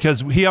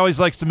 because he always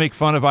likes to make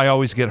fun of I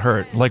always get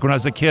hurt. Like when I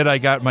was a kid, I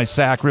got my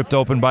sack ripped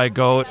open by a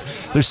goat.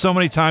 There's so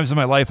many times in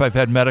my life I've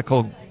had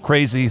medical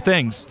crazy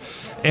things.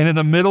 And in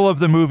the middle of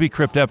the movie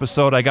Crypt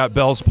episode, I got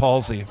Bell's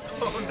palsy.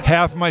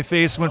 Half my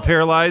face went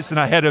paralyzed, and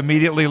I had to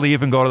immediately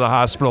leave and go to the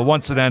hospital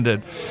once it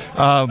ended.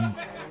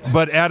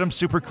 But Adam's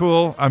super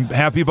cool. I'm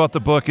happy about the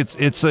book.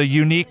 It's a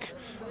unique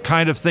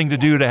kind of thing to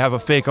do, to have a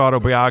fake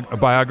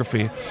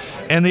autobiography.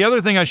 And the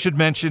other thing I should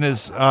mention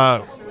is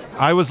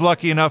I was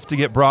lucky enough to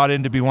get brought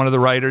in to be one of the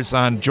writers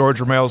on George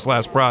Romero's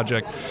last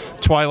project,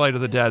 Twilight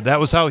of the Dead. That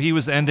was how he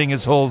was ending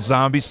his whole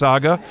zombie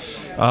saga.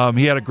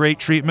 He had a great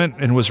treatment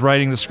and was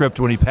writing the script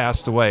when he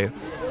passed away.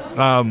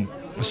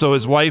 So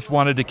his wife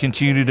wanted to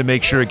continue to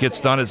make sure it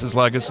gets done as his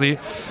legacy.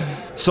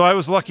 So I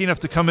was lucky enough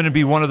to come in and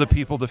be one of the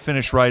people to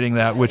finish writing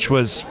that, which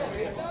was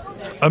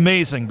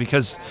amazing,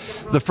 because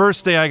the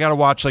first day I got to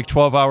watch like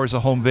 12 hours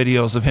of home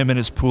videos of him in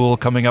his pool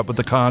coming up with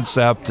the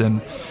concept,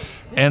 and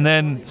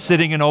then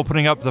sitting and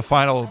opening up the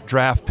final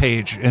draft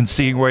page and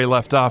seeing where he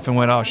left off, and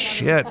went, oh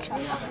shit,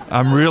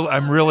 I'm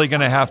really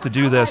going to have to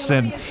do this.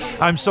 And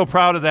I'm so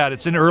proud of that.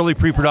 It's in early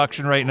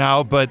pre-production right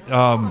now, but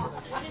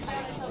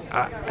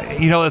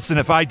listen,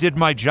 if I did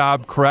my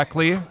job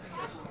correctly,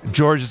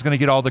 George is going to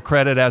get all the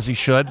credit, as he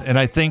should. And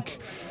I think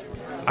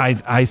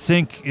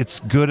it's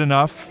good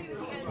enough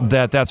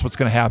that that's what's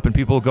going to happen.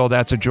 People will go,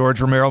 that's a George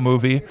Romero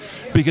movie,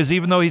 because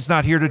even though he's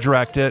not here to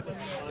direct it,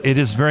 it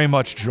is very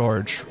much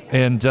George,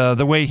 and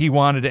the way he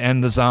wanted to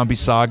end the zombie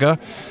saga,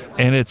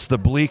 and it's the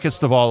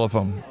bleakest of all of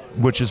them,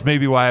 which is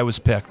maybe why I was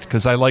picked,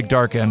 because I like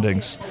dark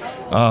endings.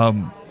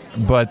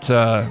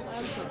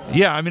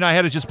 Yeah, I mean, I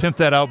had to just pimp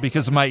that out,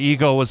 because my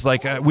ego was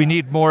like, we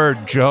need more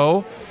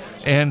Joe.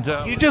 And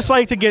you just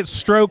like to get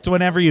stroked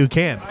whenever you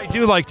can. I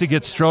do like to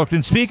get stroked.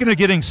 And speaking of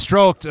getting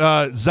stroked,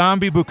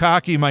 Zombie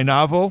Bukkake, my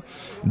novel,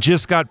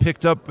 just got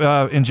picked up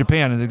in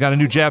Japan, and they got a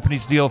new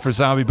Japanese deal for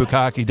Zombie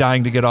Bukkake,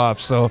 dying to get off.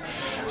 So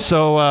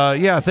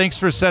yeah, thanks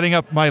for setting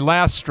up my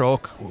last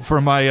stroke for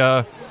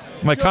my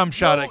cum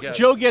shot, I guess.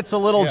 Joe gets a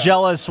little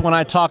jealous when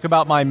I talk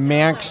about my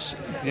Manx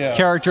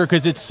character,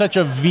 because it's such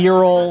a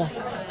virile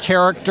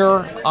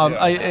character.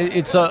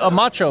 It's a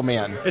macho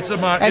man. It's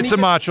a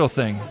macho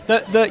thing.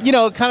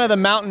 Kind of the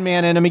mountain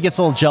man in him. He gets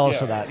a little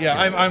jealous of that. Yeah,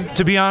 I'm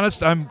to be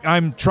honest,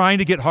 I'm trying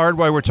to get hard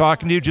while we're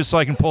talking to you, just so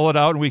I can pull it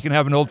out and we can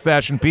have an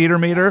old-fashioned Peter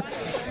meter,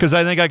 because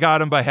I think I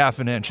got him by half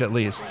an inch at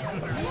least.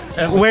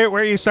 And where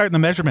are you starting the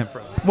measurement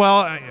from?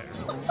 Well,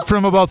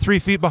 from about 3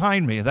 feet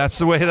behind me. That's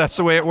the way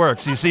it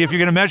works. You see, if you're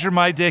going to measure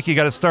my dick, you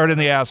got to start in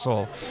the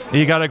asshole.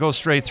 You got to go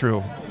straight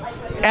through.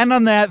 And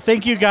on that,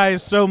 thank you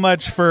guys so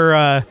much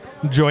for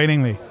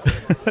joining me.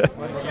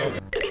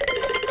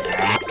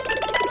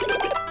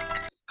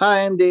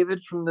 Hi, I'm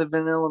David from the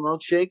Vanilla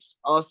Milkshakes.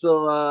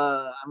 Also,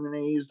 I'm going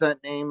to use that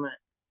name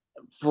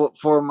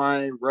for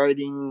my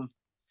writing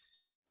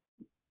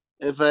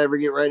if I ever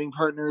get writing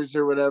partners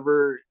or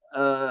whatever,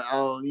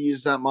 I'll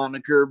use that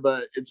moniker.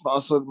 But it's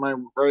also my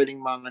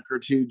writing moniker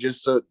too,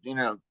 just so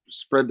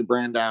spread the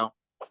brand out.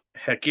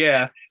 Heck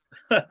yeah.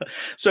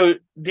 So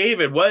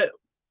David, what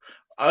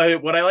I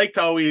like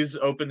to always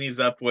open these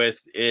up with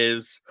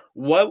is,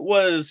 what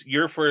was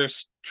your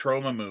first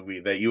Troma movie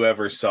that you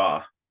ever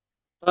saw?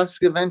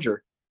 Toxic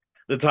Avenger.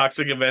 The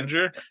Toxic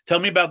Avenger? Tell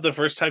me about the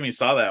first time you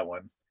saw that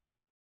one.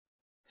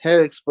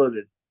 Head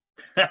exploded.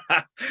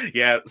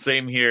 Yeah,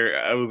 same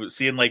here. I was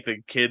seeing like the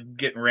kid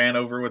getting ran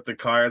over with the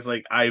car. It's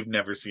like, I've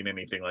never seen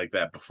anything like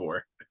that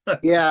before.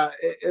 Yeah,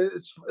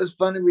 it's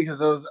funny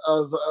because I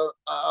was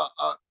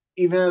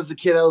even as a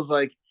kid, I was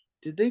like,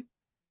 did they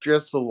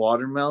dress the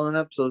watermelon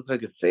up to look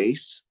like a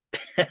face?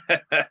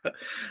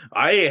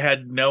 I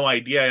had no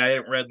idea. I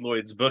hadn't read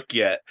Lloyd's book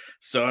yet,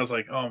 so I was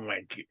like, "Oh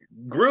my,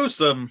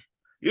 gruesome!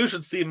 You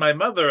should see my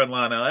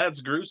mother-in-law now.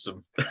 That's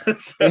gruesome."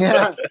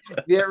 Yeah.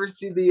 If you ever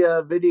see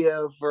the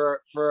video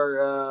for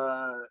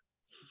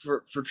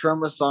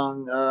Troma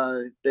song,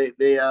 they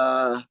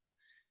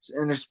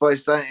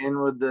intersplice that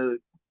in with the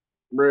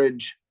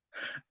bridge.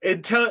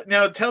 And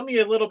tell me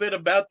a little bit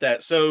about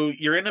that. So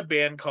you're in a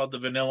band called the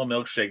Vanilla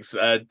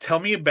Milkshakes. Tell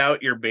me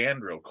about your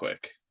band real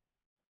quick.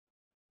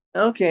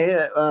 Okay.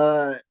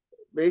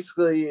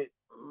 Basically,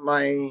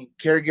 my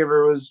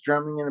caregiver was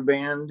drumming in a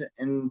band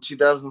in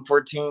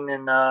 2014,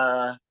 and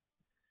I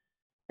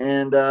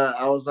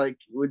was like,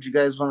 "Would you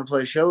guys want to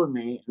play a show with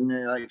me?" And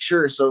they're like,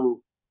 "Sure."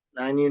 So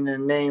I needed a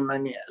name.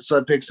 So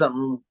I picked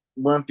something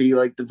wimpy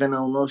like the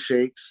Vanilla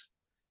Milkshakes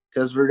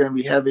because we're gonna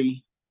be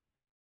heavy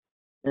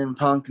and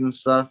punk and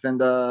stuff. And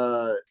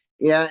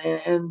yeah,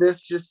 and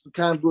this just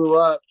kind of blew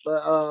up.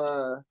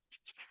 But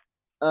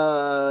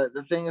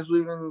the thing is,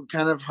 we've been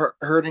kind of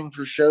hurting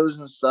for shows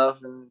and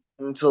stuff, and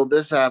until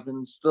this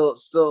happened,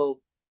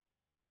 still,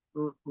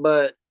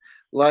 but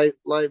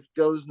life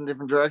goes in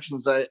different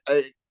directions.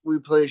 We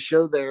play a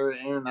show there,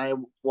 and I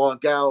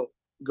walk out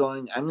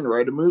going, I'm gonna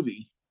write a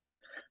movie.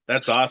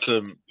 That's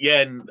awesome.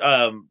 Yeah, and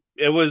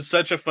it was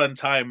such a fun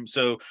time.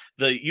 So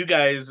you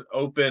guys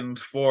opened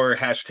for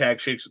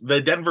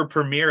the Denver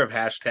premiere of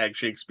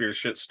 #Shakespeare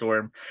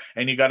Shitstorm,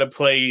 and you got to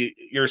play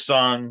your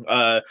song,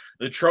 the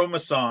Troma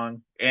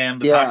song,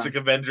 and the Toxic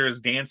Avenger is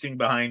dancing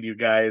behind you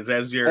guys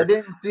as you're. I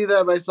didn't see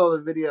that, but I saw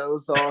the video. It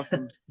was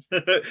awesome.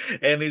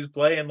 And he's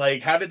playing,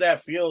 like, how did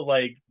that feel,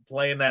 like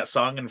playing that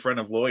song in front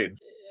of Lloyd?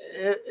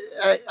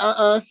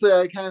 Honestly,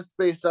 I kind of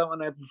spaced out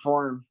when I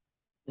performed.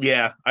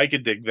 Yeah, I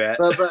could dig that.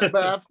 But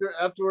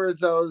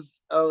afterwards,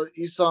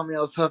 you saw me.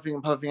 I was huffing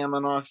and puffing. I'm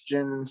on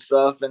oxygen and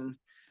stuff. And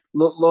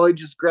Lloyd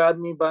just grabbed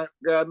me,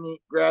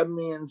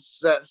 and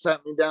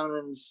sat me down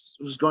and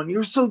was going,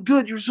 "You're so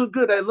good. You're so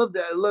good. I love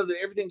that. I love it.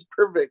 Everything's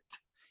perfect."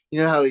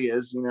 You know how he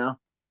is.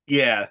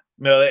 Yeah,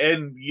 no,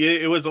 and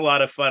it was a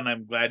lot of fun.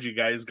 I'm glad you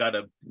guys got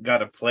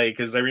to play,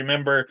 because I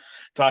remember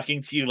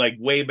talking to you like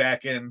way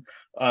back in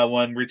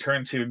when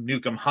Return to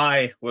Nukem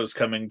High was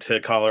coming to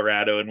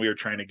Colorado, and we were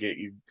trying to get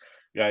you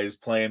guys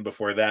playing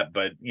before that,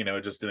 but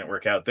it just didn't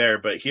work out there.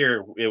 But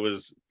here it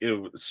was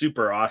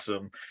super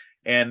awesome.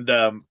 And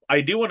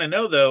I do want to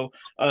know though,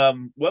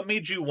 what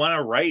made you want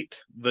to write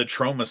the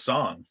Troma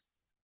song?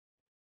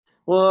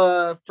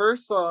 Well,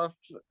 first off,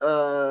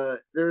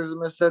 there's a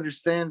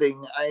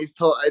misunderstanding. I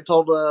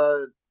told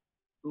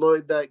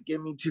Lloyd that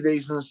give me 2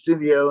 days in the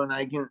studio and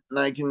I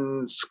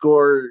can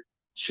score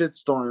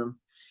Shitstorm.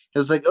 He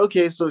was like,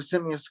 okay, so he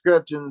sent me a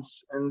script and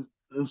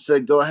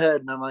said, go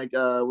ahead. And I'm like,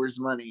 where's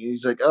the money? And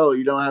he's like, oh,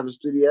 you don't have a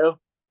studio?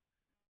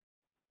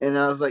 And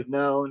I was like,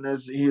 no. And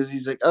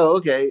he's like, oh,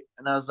 okay.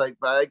 And I was like,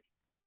 but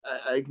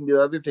I can do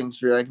other things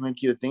for you. I can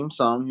make you a theme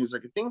song. He was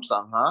like, a theme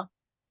song, huh?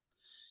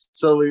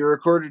 So we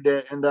recorded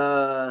it, and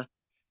our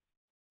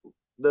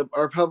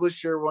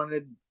publisher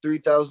wanted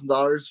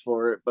 $3,000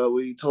 for it, but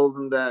we told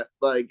them that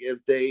but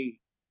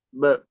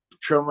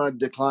Troma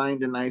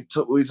declined, and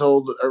we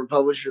told our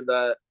publisher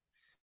that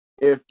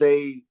if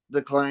they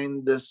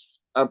decline this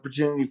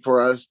opportunity for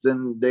us,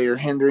 then they are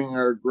hindering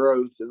our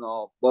growth and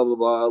all blah blah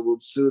blah. We'll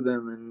sue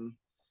them and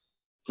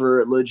for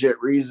a legit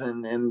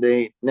reason. And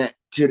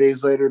 2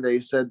 days later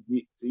they said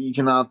you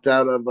can opt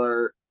out of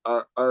our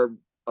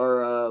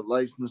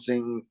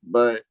licensing,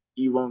 but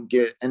you won't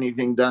get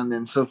anything done.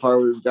 And so far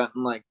we've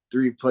gotten like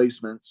 3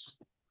 placements.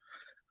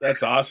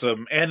 That's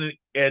awesome. And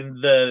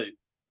the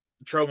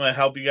Troma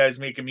help you guys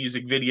make a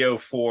music video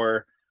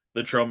for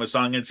the Troma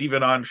song. It's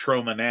even on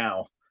Troma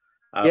now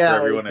for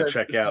everyone to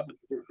check out.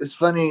 It's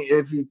funny,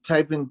 if you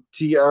type in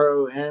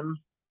TROM,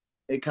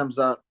 it comes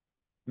up.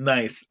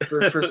 Nice.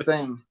 First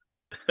thing.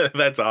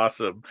 That's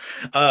awesome.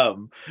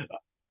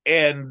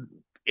 And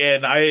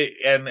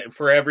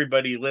for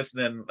everybody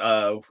listening,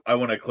 I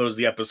want to close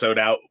the episode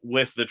out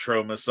with the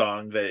Troma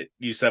song that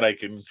you said I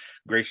could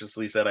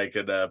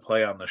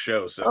play on the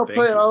show. So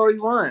play it all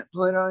you want.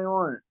 Play it all you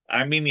want.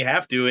 I mean, you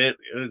have to.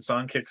 The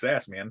song kicks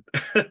ass, man.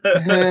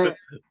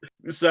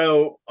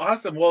 So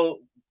awesome. Well,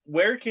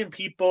 where can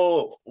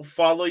people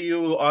follow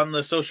you on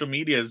the social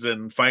medias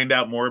and find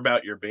out more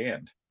about your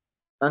band?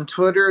 On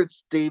Twitter,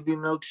 it's Davey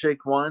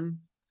Milkshake 1,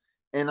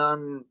 and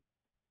on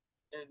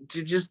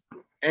to just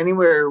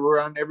anywhere.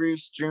 We're on every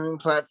streaming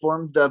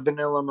platform. The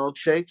Vanilla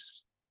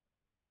Milkshakes.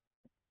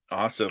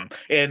 Awesome.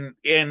 And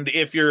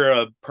if you're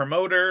a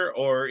promoter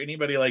or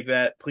anybody like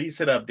that, please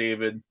hit up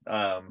David.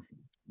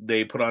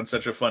 They put on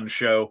such a fun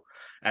show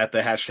at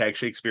the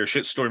 #Shakespeare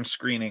Shitstorm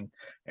screening,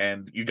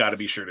 and you got to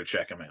be sure to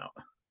check them out.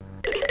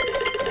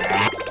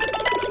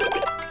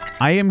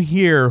 I am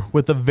here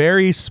with a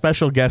very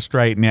special guest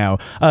right now.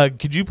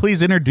 Could you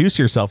please introduce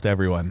yourself to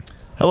everyone?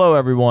 Hello,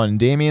 everyone.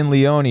 Damian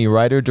Leone,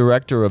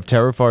 writer-director of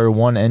Terrifier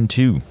 1 and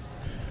 2.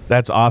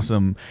 That's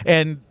awesome.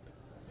 And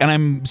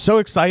I'm so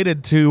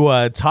excited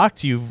to talk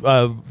to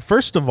you.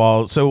 First of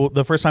all, so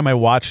the first time I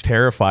watched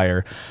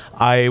Terrifier,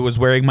 I was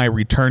wearing my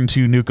Return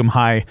to Nukem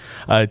High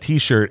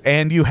t-shirt,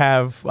 and you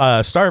have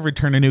star of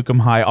Return to Nukem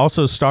High,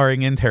 also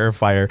starring in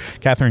Terrifier,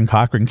 Catherine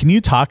Cochran. Can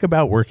you talk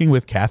about working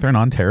with Catherine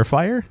on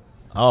Terrifier?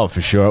 Oh,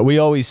 for sure. We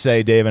always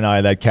say, Dave and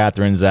I, that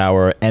Catherine's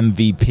our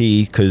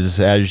MVP because,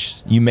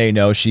 as you may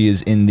know, she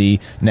is in the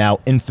now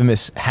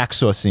infamous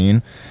hacksaw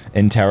scene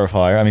in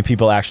Terrifier. I mean,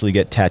 people actually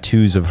get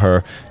tattoos of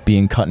her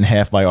being cut in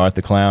half by Art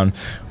the Clown,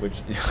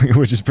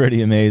 which is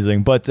pretty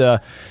amazing. But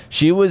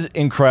she was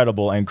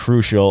incredible and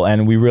crucial,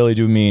 and we really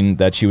do mean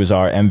that she was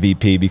our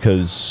MVP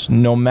because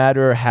no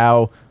matter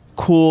how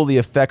cool the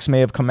effects may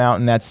have come out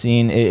in that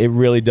scene, it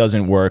really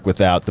doesn't work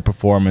without the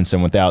performance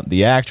and without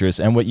the actress.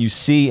 And what you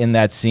see in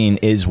that scene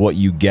is what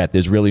you get.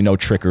 There's really no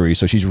trickery.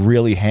 So she's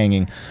really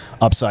hanging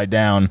upside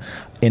down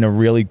in a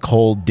really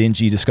cold,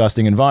 dingy,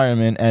 disgusting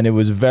environment, and it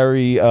was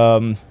very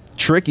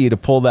tricky to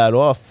pull that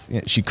off.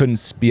 She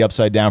couldn't be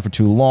upside down for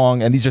too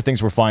long, and these are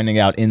things we're finding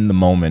out in the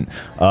moment.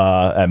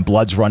 And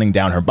blood's running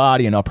down her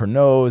body and up her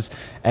nose,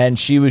 and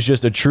she was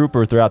just a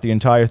trooper throughout the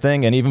entire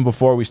thing. And even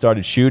before we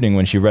started shooting,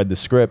 when she read the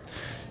script,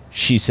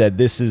 she said,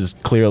 this is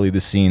clearly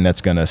the scene that's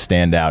going to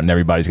stand out and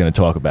everybody's going to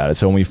talk about it.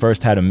 So when we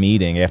first had a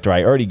meeting, after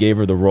I already gave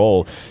her the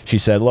role, she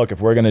said, look,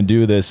 if we're going to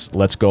do this,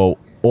 let's go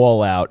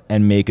all out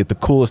and make it the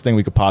coolest thing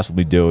we could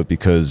possibly do it,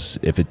 because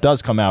if it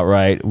does come out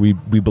right, we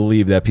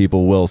believe that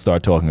people will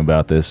start talking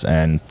about this.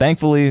 And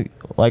thankfully,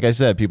 like I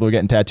said, people are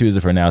getting tattoos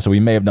of her now, so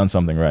we may have done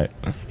something right.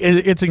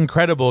 It's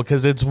incredible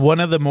because it's one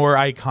of the more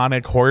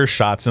iconic horror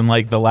shots in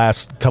like the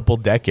last couple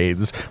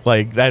decades.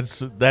 Like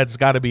that's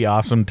got to be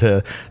awesome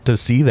to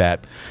see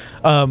that.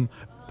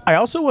 I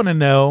also want to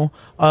know,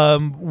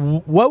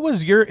 what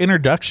was your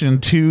introduction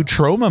to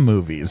Troma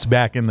movies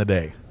back in the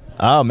day?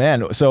 Oh,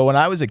 man. So when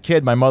I was a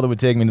kid, my mother would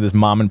take me to this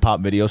mom and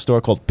pop video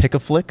store called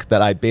Pick-a-Flick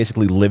that I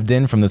basically lived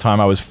in from the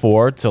time I was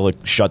 4 till it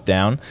shut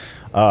down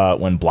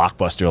when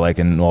Blockbuster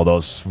and all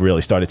those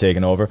really started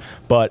taking over.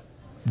 But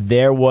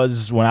there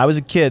was, when I was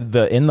a kid,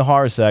 in the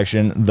horror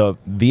section, the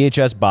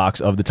VHS box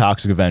of The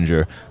Toxic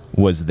Avenger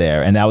was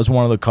there. And that was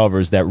one of the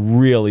covers that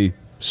really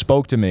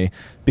spoke to me,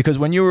 because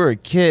when you were a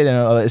kid,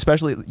 and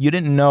especially, you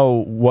didn't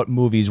know what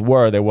movies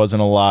were. There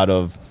wasn't a lot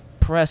of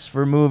press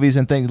for movies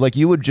and things. Like,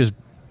 you would just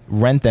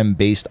rent them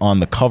based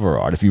on the cover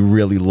art if you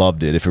really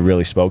loved it, if it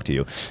really spoke to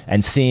you.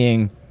 And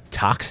seeing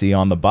Toxie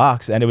on the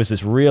box, and it was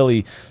this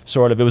really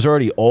sort of, it was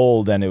already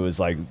old and it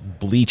was like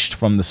bleached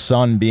from the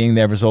sun being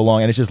there for so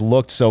long, and it just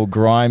looked so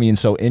grimy and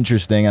so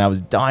interesting, and I was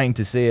dying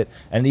to see it.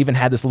 And it even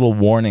had this little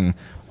warning,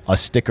 a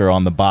sticker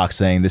on the box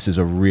saying this is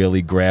a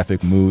really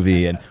graphic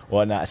movie and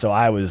whatnot. So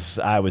I was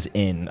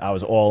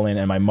all in,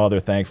 and my mother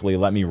thankfully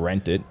let me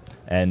rent it.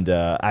 And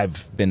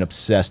I've been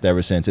obsessed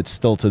ever since. It's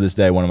still to this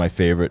day one of my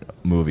favorite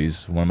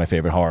movies, one of my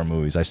favorite horror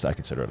movies. I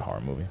consider it a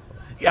horror movie.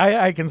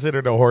 I consider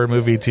it a horror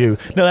movie too.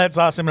 No, that's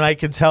awesome, and I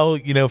could tell,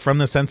 from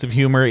the sense of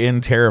humor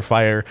in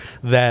Terrifier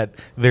that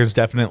there's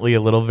definitely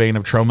a little vein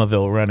of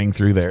Tromaville running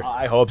through there.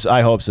 I hope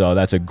so.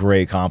 That's a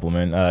great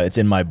compliment. It's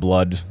in my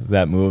blood,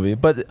 that movie.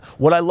 But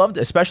what I loved,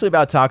 especially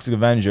about Toxic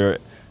Avenger,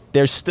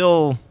 there's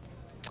still,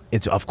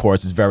 of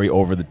course it's very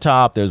over the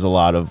top. There's a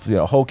lot of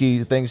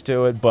hokey things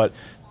to it, but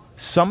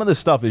some of the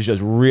stuff is just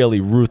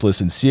really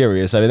ruthless and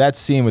serious. I mean, that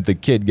scene with the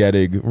kid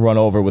getting run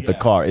over with the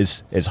car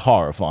is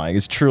horrifying.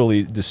 It's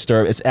truly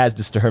disturbing. It's as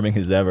disturbing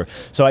as ever.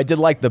 So I did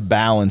like the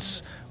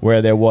balance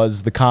where there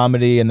was the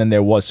comedy and then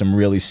there was some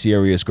really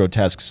serious,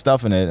 grotesque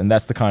stuff in it, and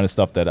that's the kind of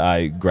stuff that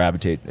I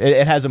gravitate.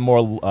 It has a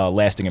more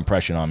lasting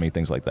impression on me,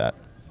 things like that.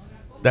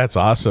 That's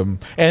awesome.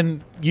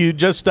 And you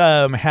just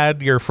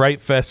had your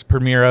Fright Fest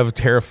premiere of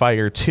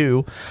Terrifier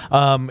 2.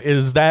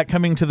 Is that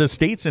coming to the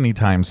States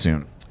anytime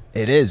soon?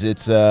 It is.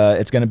 It's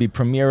going to be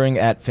premiering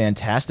at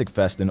Fantastic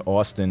Fest in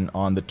Austin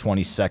on the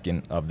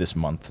 22nd of this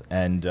month,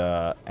 and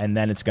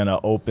then it's going to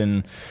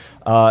open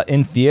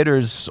in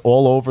theaters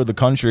all over the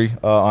country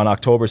on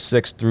October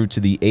 6th through to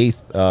the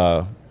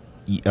 8th.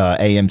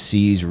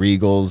 AMC's,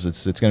 Regals.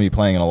 It's going to be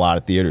playing in a lot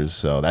of theaters,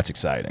 so that's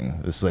exciting.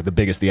 This is like the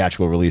biggest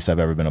theatrical release I've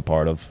ever been a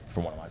part of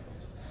for one of my films.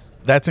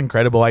 That's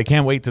incredible. I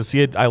can't wait to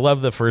see it. I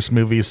love the first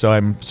movie, so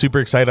I'm super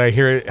excited. I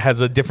hear it has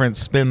a different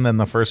spin than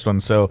the first one,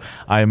 so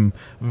I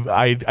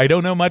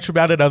don't know much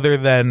about it other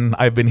than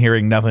I've been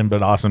hearing nothing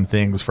but awesome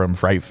things from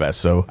Fright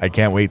Fest, so I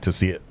can't wait to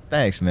see it.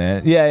 Thanks,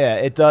 man. Yeah,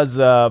 it does.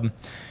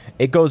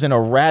 It goes in a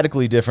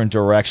radically different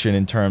direction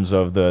in terms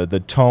of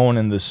the tone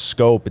and the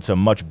scope. It's a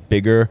much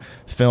bigger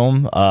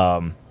film.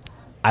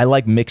 I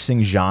like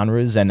mixing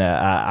genres, and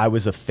I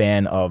was a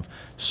fan of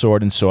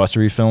sword and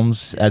sorcery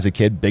films as a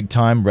kid, big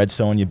time. Red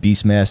Sonja,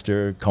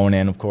 Beastmaster,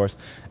 Conan, of course.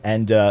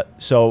 And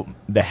so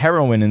the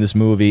heroine in this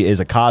movie is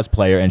a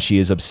cosplayer, and she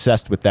is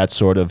obsessed with that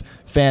sort of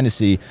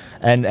fantasy,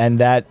 and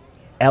that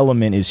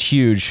element is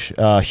huge,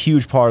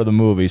 huge part of the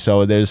movie.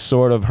 So there's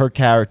sort of her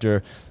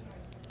character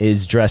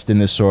is dressed in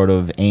this sort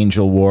of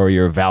angel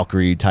warrior,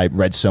 Valkyrie type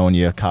Red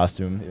Sonja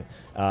costume,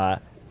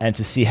 and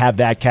to have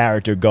that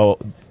character go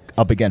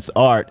up against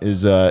art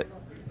is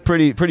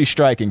pretty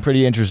striking,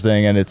 pretty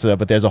interesting, and it's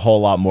but there's a whole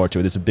lot more to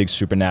it. There's a big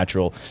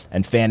supernatural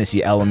and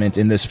fantasy element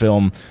in this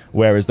film,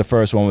 whereas the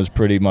first one was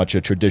pretty much a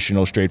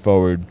traditional,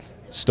 straightforward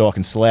stalk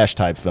and slash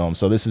type film.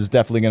 So this is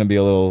definitely going to be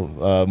a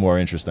little more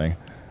interesting.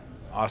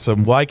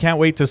 Awesome. Well, I can't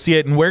wait to see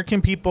it. And where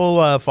can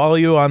people follow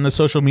you on the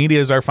social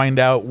medias or find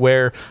out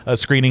where a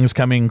screening's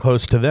coming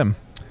close to them?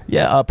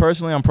 Yeah,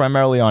 personally, I'm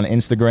primarily on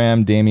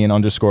Instagram,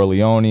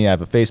 Damien_Leone. I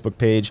have a Facebook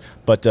page,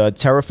 but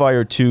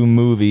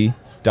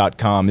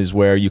Terrifier2movie.com is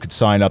where you could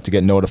sign up to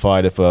get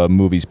notified if a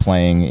movie's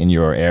playing in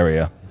your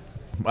area.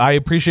 I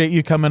appreciate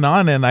you coming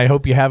on, and I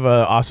hope you have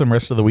an awesome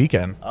rest of the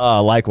weekend.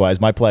 Likewise.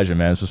 My pleasure,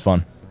 man. This was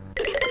fun.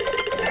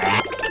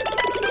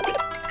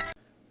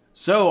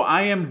 So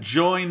I am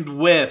joined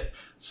with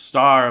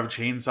star of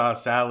Chainsaw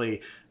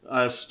Sally,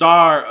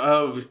 star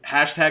of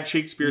hashtag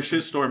Shakespeare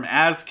Shitstorm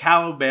as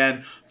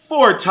Caliban,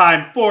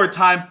 four-time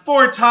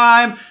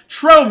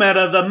Tromet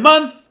of the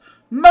Month,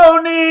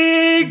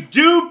 Monique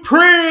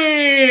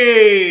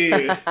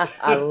Dupree!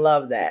 I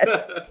love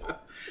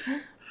that.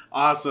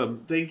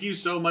 Awesome. Thank you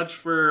so much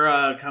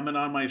for coming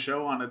on my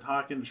show on a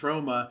Talkin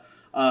Troma.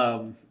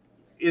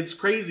 It's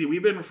crazy.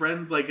 We've been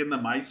friends like in the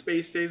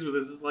MySpace days, but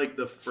this is like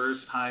the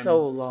first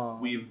time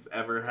we've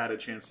ever had a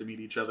chance to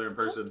meet each other in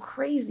person. How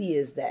crazy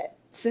is that?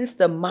 Since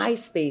the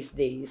MySpace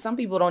days, some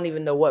people don't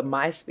even know what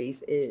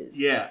MySpace is.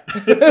 Yeah.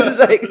 It's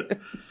like,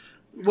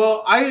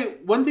 well,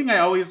 one thing I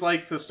always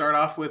like to start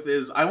off with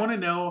is I want to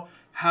know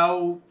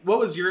what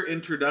was your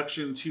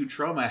introduction to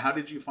Troma? How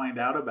did you find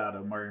out about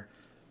him?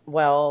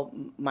 Well,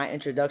 my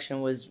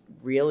introduction was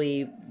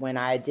really when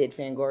I did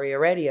Fangoria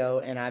Radio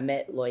and I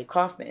met Lloyd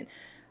Kaufman.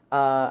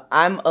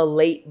 I'm a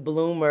late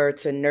bloomer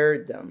to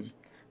nerddom,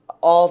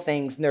 all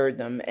things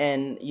nerddom.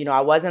 And, you know,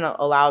 I wasn't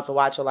allowed to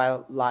watch a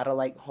lot of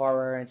like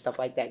horror and stuff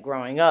like that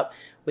growing up,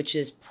 which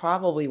is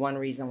probably one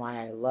reason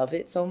why I love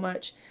it so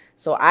much.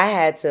 So I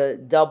had to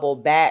double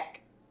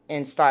back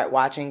and start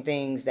watching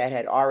things that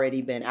had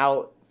already been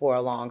out for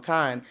a long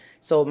time.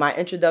 So my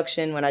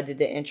introduction, when I did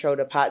the intro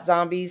to Pot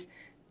Zombies,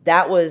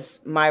 that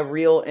was my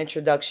real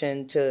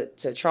introduction to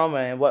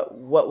Troma and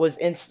what was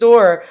in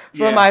store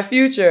for my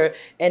future.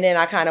 And then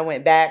I kind of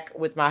went back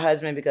with my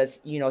husband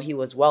because, you know, he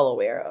was well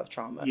aware of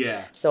Troma.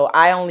 Yeah. So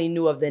I only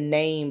knew of the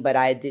name, but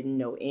I didn't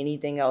know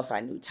anything else.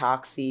 I knew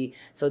Toxie.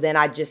 So then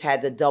I just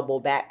had to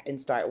double back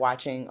and start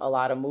watching a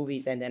lot of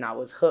movies. And then I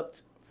was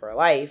hooked for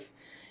life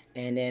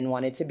and then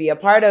wanted to be a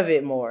part of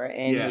it more.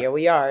 And here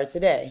we are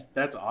today.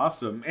 That's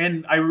awesome.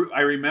 And I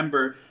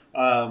remember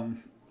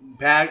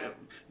back...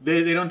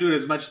 They don't do it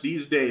as much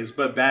these days,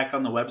 but back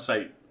on the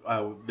website,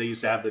 they used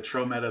to have the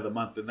Tromet of the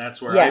Month, and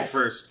that's where I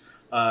first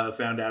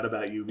found out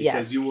about you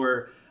because you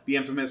were the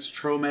infamous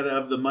Tromet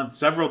of the Month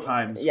several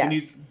times. Can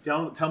you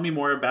tell me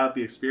more about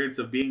the experience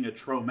of being a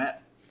Tromet?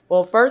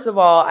 Well, first of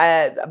all,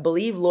 I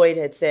believe Lloyd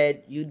had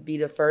said you'd be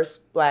the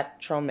first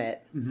Black Tromet,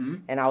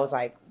 and I was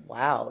like,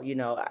 wow, you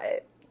know,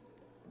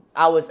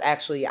 I was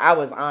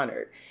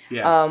honored.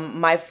 Yeah.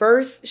 My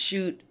first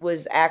shoot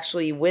was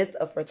actually with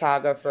a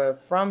photographer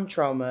from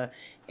Troma,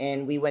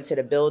 and we went to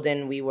the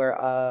building. We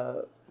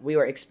were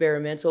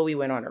experimental. We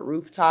went on a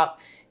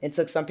rooftop and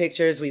took some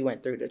pictures. We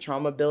went through the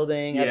Troma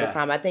building at the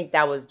time. I think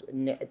that was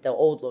at the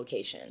old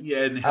location.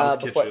 Yeah, in the Hell's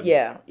Kitchen.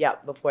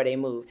 Before they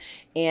moved.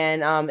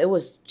 And it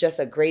was just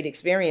a great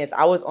experience.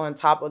 I was on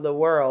top of the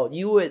world.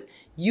 You would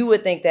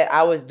think that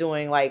I was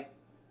doing like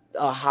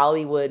a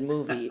Hollywood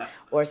movie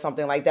or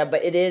something like that,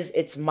 but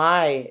it's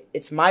my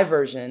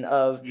version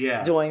of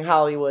doing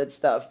Hollywood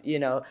stuff, you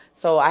know.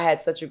 So I had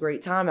such a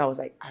great time. I was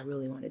like, I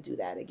really want to do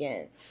that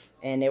again.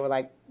 And they were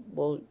like,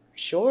 well,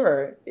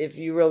 sure, if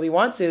you really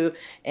want to.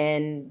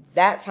 And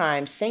that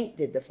time Saint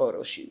did the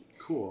photo shoot.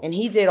 Cool. And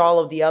he did all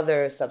of the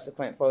other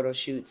subsequent photo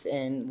shoots,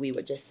 and we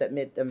would just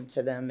submit them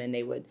to them and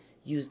they would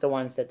use the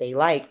ones that they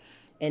like.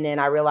 And then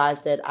I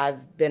realized that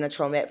I've been a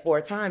Tromet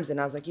 4 times,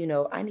 and I was like, you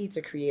know, I need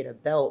to create a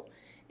belt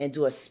and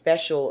do a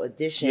special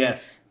edition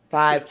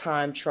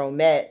 5-time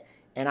Tromet,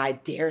 and I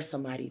dare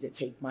somebody to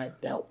take my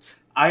belt.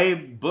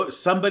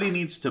 Somebody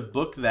needs to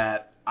book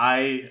that.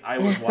 I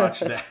would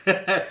watch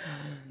that.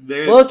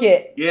 Book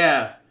it.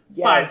 Yeah.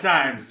 Yes. 5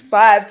 times.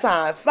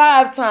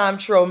 5-time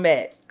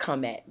Tromet.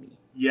 Come at me.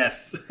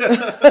 Yes.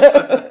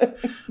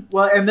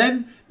 Well, and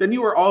then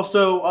you were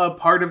also a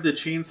part of the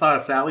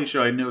Chainsaw Sally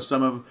show. I know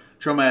some of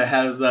Troma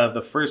has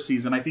the first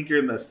season. I think you're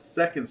in the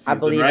second season, I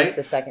believe right? It's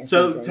the second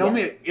season. So tell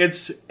me,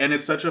 it's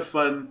such a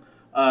fun,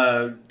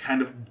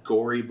 kind of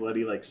gory,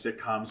 bloody, like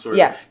sitcom sort of.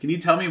 Yes. Can you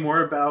tell me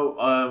more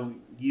about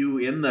you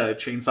in the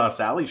Chainsaw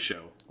Sally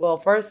show? Well,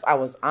 first, I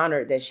was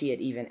honored that she had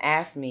even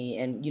asked me.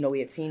 And, we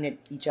had seen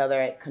each other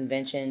at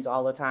conventions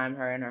all the time,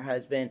 her and her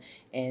husband.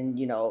 And,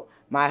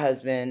 my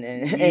husband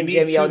and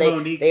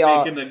Jimmy, they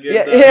all,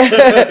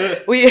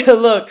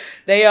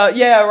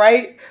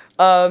 right.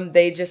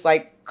 They just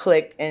like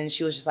clicked, and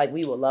she was just like,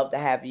 we would love to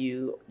have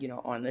you,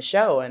 on the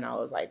show. And I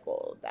was like,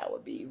 well, that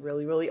would be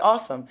really, really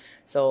awesome.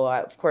 So,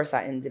 of course,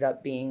 I ended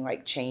up being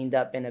like chained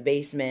up in a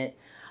basement.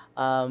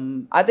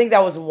 I think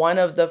that was one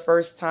of the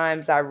first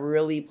times I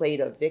really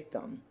played a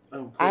victim. Oh,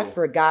 cool. I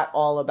forgot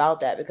all about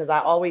that because I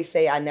always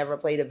say I never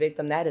played a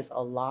victim. That is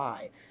a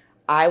lie.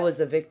 I was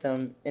a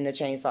victim in the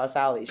Chainsaw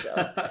Sally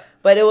show,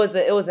 but it was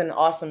an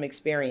awesome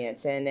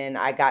experience. And then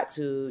I got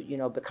to,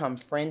 become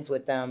friends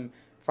with them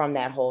from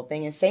that whole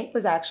thing. And Saint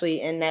was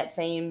actually in that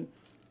same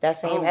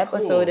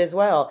episode as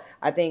well.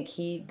 I think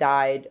he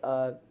died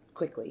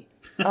quickly.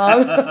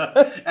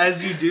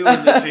 As you do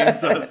in the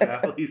Chainsaw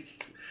Sally's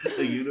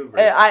the universe.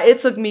 It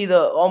took me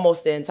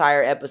almost the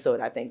entire episode,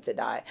 I think, to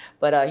die,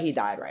 but he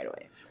died right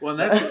away. Well,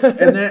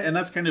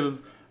 that's kind of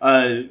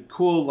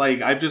cool.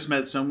 Like, I've just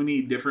met so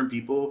many different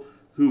people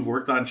who've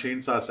worked on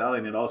Chainsaw Sally,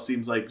 and it all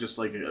seems like just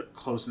like a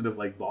close knit of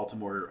like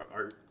Baltimore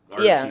art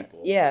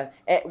people. Yeah.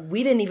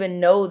 We didn't even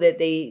know that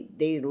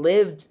they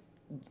lived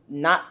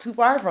not too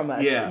far from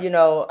us. Yeah.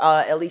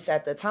 At least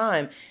at the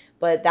time.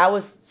 But that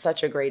was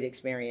such a great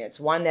experience.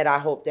 One that I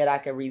hope that I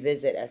could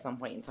revisit at some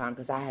point in time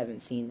because I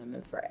haven't seen them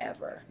in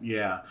forever.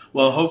 Yeah.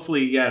 Well,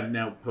 hopefully,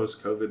 now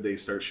post-COVID, they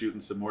start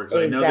shooting some more.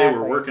 Because I know they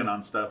were working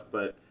on stuff,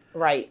 but...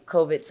 Right.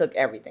 COVID took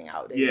everything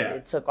out.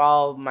 It took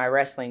all my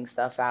wrestling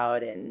stuff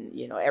out and,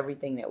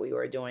 everything that we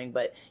were doing.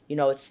 But,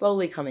 it's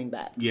slowly coming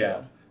back.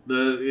 Yeah.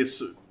 So.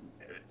 It's...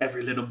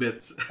 Every little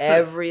bit.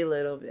 Every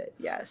little bit,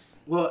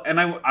 yes. Well, and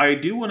I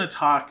do want to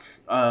talk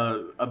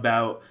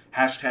about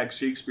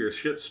 #Shakespeare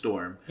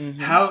Shitstorm.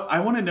 Mm-hmm.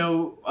 I want to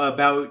know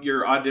about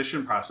your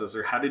audition process,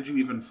 or how did you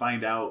even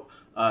find out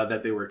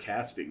that they were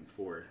casting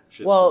for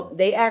Shitstorm? Well,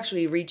 they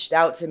actually reached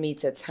out to me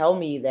to tell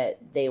me that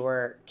they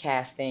were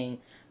casting,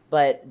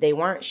 but they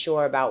weren't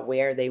sure about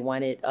where they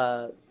wanted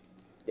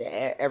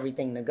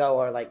everything to go,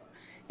 or like,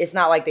 it's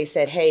not like they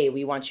said, "Hey,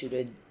 we want you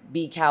to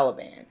be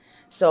Caliban."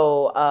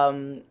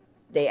 So,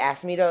 they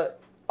asked me to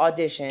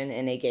audition,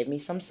 and they gave me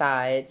some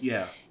sides.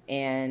 Yeah.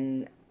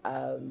 And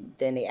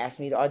then they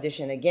asked me to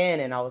audition again,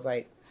 and I was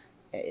like,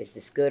 is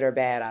this good or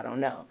bad? I don't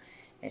know.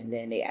 And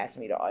then they asked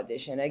me to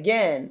audition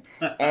again.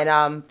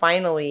 And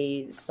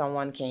finally,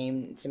 someone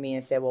came to me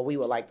and said, well, we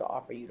would like to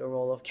offer you the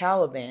role of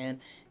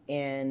Caliban.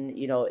 And,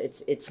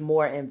 it's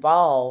more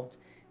involved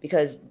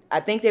because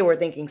I think they were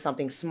thinking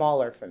something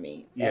smaller for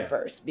me at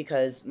first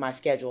because my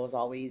schedule is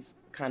always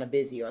kind of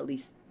busy, or at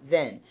least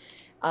then.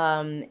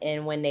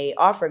 And when they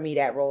offered me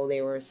that role,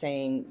 they were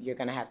saying you're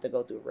going to have to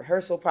go through a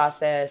rehearsal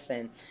process,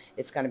 and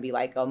it's going to be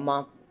like a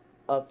month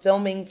of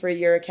filming for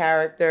your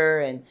character,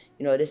 and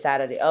this,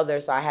 that, or the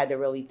other. So I had to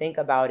really think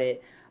about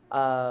it,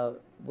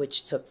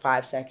 which took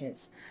 5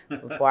 seconds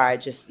before I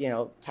just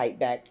typed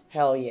back,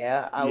 hell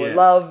yeah, I would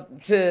love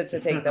to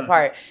take the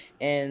part,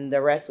 and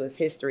the rest was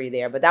history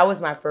there. But that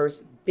was my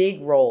first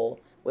big role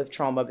with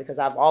Troma because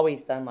I've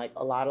always done like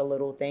a lot of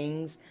little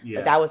things,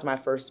 but that was my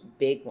first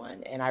big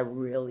one, and I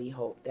really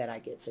hope that I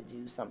get to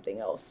do something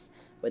else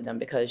with them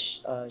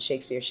because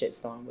Shakespeare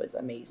Shitstorm was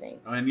amazing.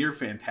 Oh, and you're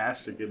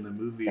fantastic in the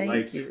movie.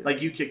 Thank you.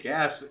 Like you kick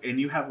ass, and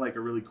you have like a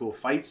really cool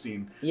fight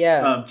scene.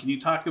 Yeah. Can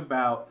you talk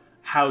about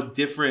how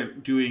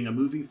different doing a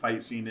movie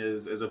fight scene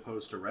is as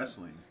opposed to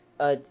wrestling?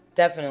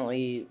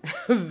 Definitely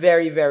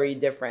very, very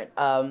different.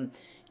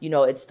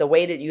 It's the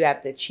way that you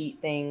have to cheat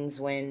things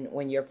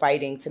when you're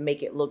fighting to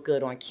make it look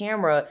good on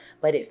camera,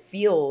 but it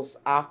feels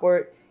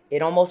awkward.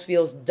 It almost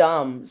feels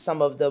dumb,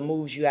 some of the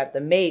moves you have to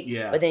make.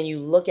 Yeah. But then you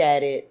look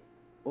at it,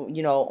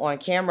 on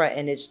camera,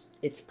 and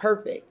it's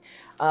perfect.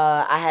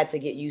 I had to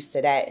get used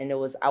to that, and I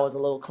was a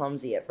little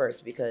clumsy at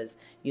first because,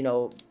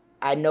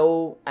 I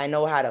know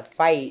how to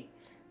fight.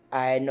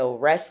 I know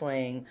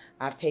wrestling.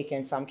 I've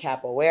taken some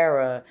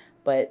capoeira,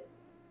 but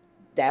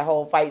that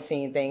whole fight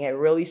scene thing had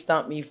really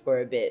stumped me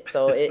for a bit.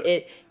 So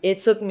it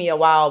took me a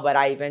while, but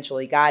I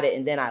eventually got it,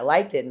 and then I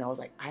liked it, and I was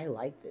like, I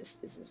like this.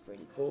 This is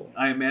pretty cool.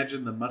 I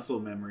imagine the muscle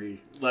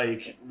memory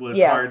was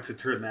hard to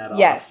turn that off.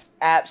 Yes,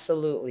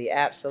 absolutely,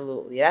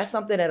 absolutely. That's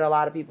something that a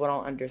lot of people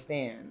don't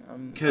understand.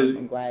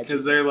 I'm glad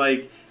because they're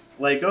like,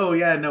 oh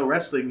yeah, no,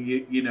 wrestling.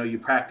 You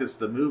practice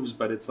the moves,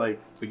 but it's like,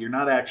 but you're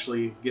not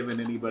actually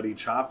giving anybody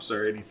chops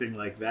or anything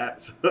like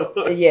that.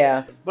 So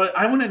yeah. But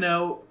I want to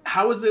know,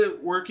 how is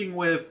it working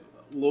with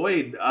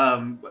Lloyd?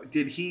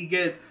 Did he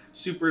get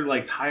super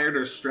like tired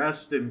or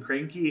stressed and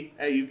cranky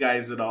at you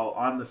guys at all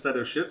on the set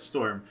of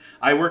Shitstorm?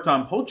 I worked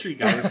on Poultry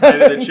Guys,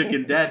 Night of the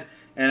Chicken Dead,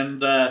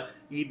 and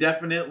he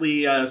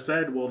definitely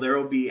said, well, there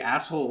will be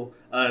asshole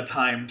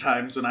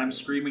times when I'm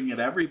screaming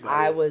at everybody.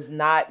 I was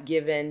not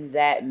given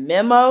that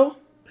memo,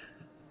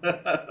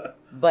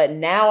 but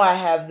now I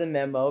have the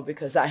memo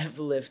because I have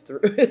lived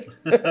through it.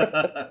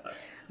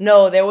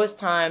 No, there was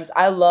times.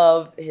 I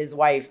love his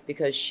wife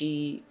because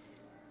she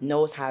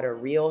knows how to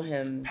reel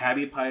him.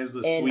 Patty Pie is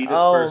the And sweetest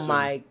oh person.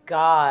 my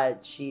God,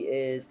 she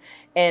is.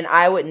 And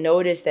I would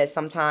notice that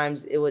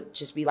sometimes it would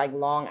just be like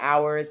long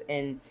hours,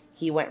 and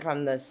he went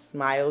from the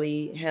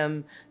smiley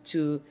him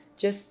to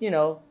just,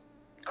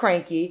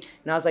 cranky.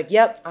 And I was like,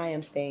 yep, I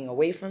am staying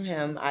away from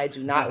him. I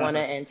do not want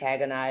to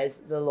antagonize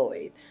the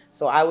Lloyd.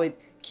 So I would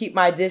keep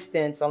my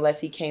distance unless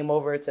he came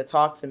over to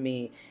talk to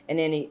me. And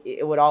then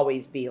it would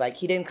always be like,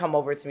 he didn't come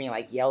over to me and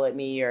like yell at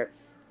me or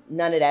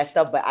none of that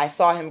stuff. But I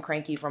saw him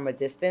cranky from a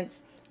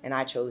distance, and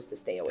I chose to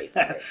stay away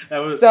from it.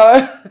 that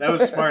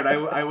was smart.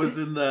 I was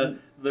in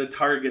the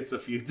Targets a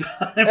few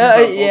times.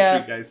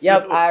 Yeah. Guys,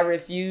 yep. so. I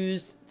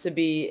refused to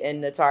be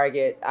in the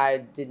Target. I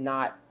did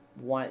not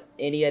want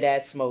any of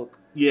that smoke.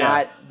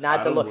 Yeah.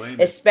 Not the look.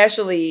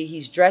 Especially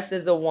he's dressed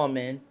as a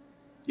woman.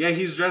 Yeah,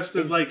 he's dressed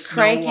as like Snow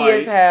cranky White.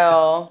 as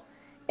hell.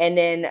 And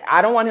then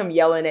I don't want him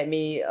yelling at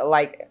me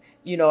like,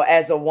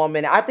 as a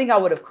woman. I think I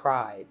would have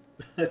cried.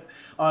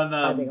 on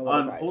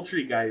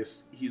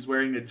Poultrygeist, he's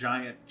wearing a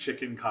giant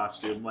chicken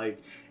costume,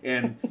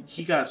 and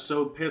he got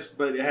so pissed,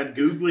 but it had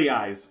googly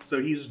eyes,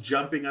 so he's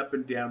jumping up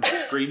and down,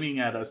 screaming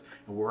at us,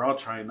 and we're all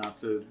trying not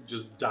to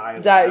just die.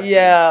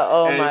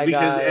 Yeah, my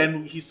God.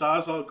 And he saw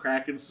us all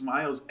cracking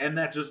smiles, and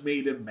that just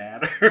made him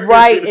madder.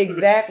 Right,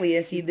 exactly.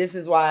 And see, this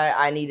is why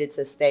I needed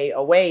to stay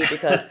away,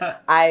 because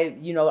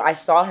I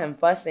saw him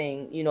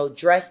fussing,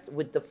 dressed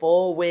with the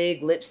full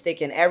wig,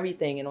 lipstick, and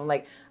everything, and I'm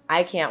like,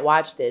 I can't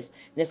watch this.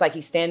 And it's like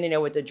he's standing there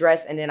with the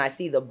dress, and then I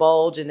see the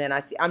bulge, and then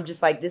I'm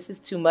just like, this is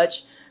too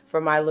much for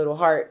my little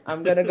heart.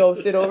 I'm gonna go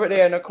sit over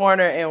there in the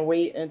corner and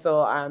wait until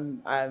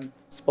I'm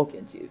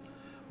spoken to.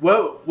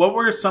 What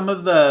were some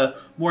of the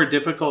more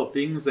difficult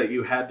things that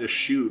you had to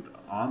shoot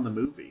on the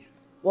movie?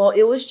 Well,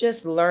 it was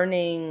just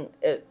learning.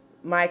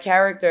 My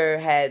character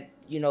had,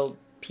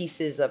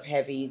 pieces of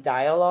heavy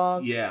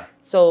dialogue. Yeah.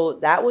 So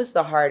that was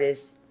the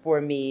hardest for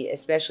me,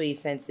 especially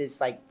since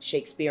it's like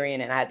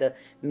Shakespearean, and I had to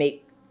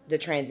make the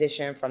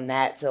transition from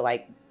that to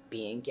like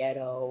being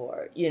ghetto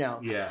or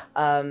Yeah.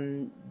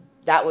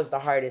 That was the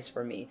hardest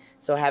for me.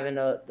 So having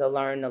to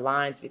learn the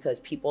lines, because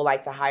people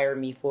like to hire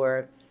me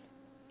for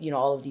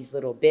all of these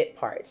little bit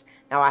parts.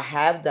 Now I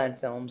have done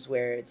films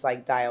where it's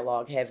like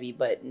dialogue heavy,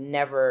 but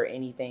never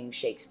anything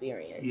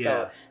Shakespearean. Yeah.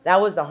 So that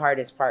was the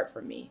hardest part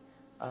for me,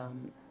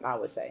 I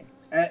would say.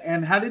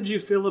 And how did you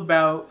feel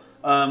about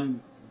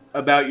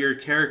your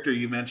character?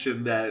 You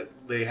mentioned that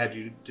they had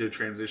you to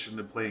transition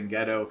to playing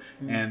ghetto,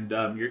 and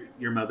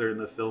your mother in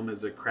the film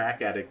is a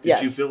crack addict.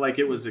 Did you feel like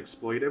it was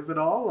exploitive at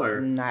all,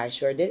 or? I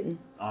sure didn't.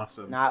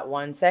 Awesome. Not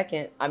 1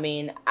 second. I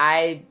mean,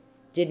 I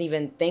didn't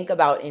even think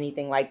about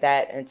anything like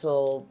that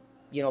until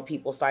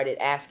people started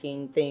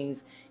asking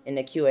things in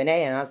the Q&A,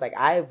 and I was like,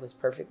 I was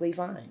perfectly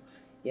fine.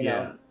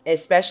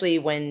 Especially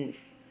when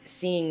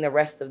seeing the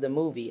rest of the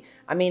movie.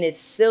 I mean, it's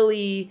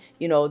silly,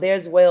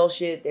 there's whale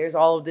shit, there's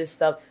all of this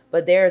stuff,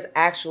 but there's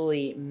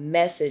actually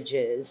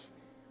messages,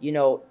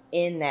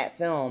 in that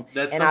film.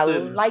 I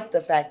like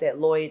the fact that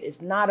Lloyd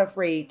is not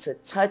afraid to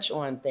touch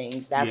on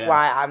things. That's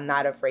why I'm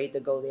not afraid to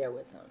go there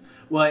with him.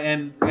 Well,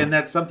 and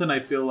that's something I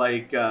feel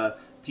like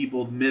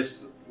people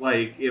miss,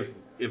 like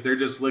if they're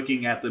just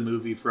looking at the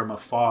movie from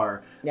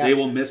afar, they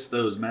will miss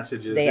those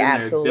messages. They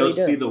absolutely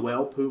They'll see the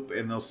whale poop,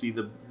 and they'll see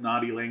the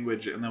naughty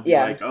language, and they'll be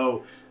like,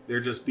 oh, they're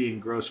just being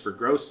gross for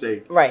gross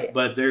sake. Right.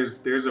 But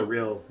there's a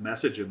real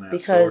message in that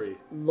because story.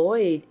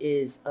 Lloyd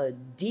is a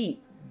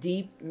deep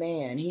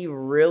man. He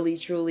really,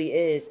 truly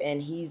is.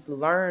 And he's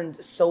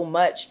learned so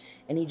much.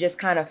 And he just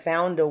kind of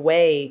found a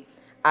way,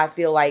 I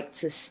feel like,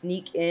 to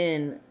sneak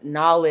in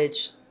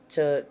knowledge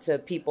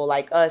to people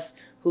like us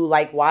who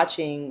like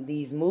watching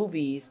these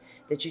movies,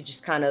 that you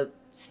just kind of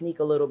sneak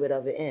a little bit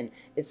of it in.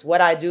 It's what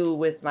I do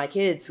with my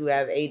kids who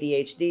have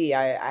ADHD.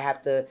 I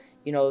have to,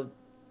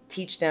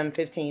 teach them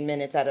 15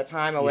 minutes at a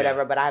time or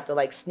whatever, but I have to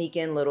like sneak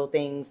in little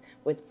things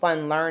with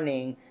fun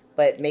learning,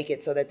 but make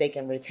it so that they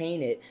can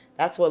retain it.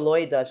 That's what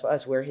Lloyd does for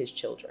us. We're his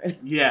children.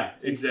 Yeah,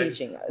 He's exactly.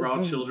 teaching us. We're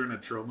all children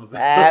at Tromaville.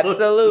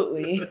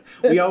 Absolutely.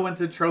 We all went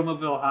to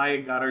Tromaville High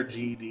and got our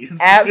GEDs.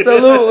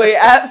 Absolutely.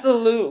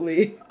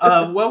 Absolutely.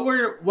 What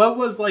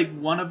was like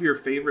one of your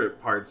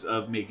favorite parts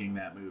of making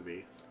that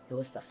movie? It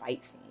was the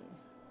fight scene.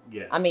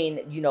 Yes. I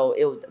mean,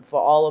 for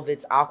all of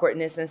its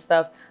awkwardness and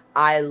stuff,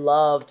 I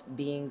loved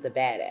being the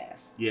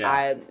badass.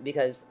 Yeah.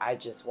 Because I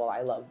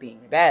love being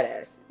the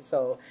badass.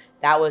 So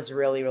that was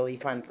really, really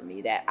fun for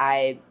me. That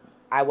I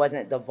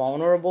wasn't the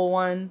vulnerable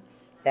one,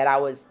 that I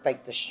was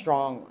like the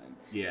strong one.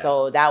 Yeah.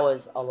 So that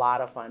was a lot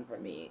of fun for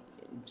me,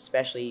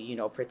 especially,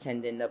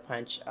 pretending to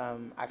punch,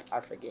 I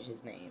forget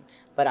his name,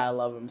 but I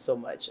love him so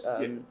much.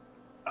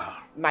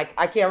 Mike,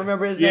 I can't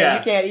remember his name.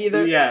 You can't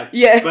either. Yeah.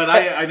 But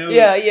I know.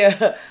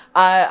 Yeah.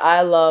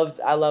 I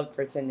loved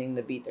pretending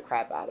to beat the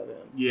crap out of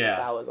him. Yeah.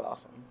 That was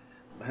awesome.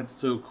 That's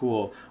so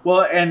cool.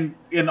 Well, and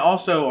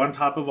also on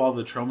top of all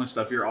the Troma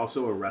stuff, you're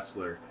also a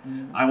wrestler.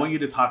 I want you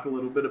to talk a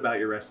little bit about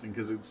your wrestling,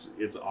 because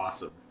it's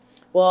awesome.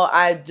 Well,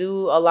 I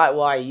do a lot.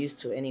 Well, I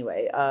used to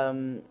anyway.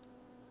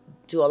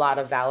 Do a lot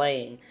of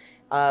valeting.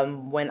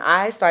 When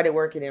I started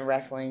working in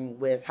wrestling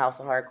with House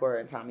of Hardcore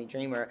and Tommy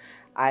Dreamer,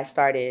 I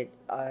started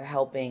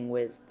helping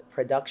with the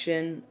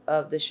production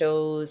of the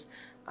shows,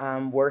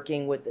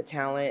 working with the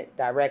talent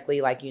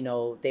directly, like, you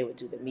know, they would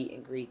do the meet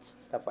and greets,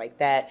 stuff like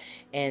that.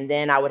 And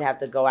then I would have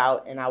to go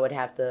out and I would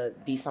have to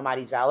be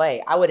somebody's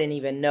valet. I wouldn't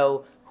even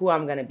know who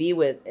I'm going to be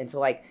with until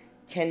like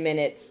 10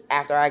 minutes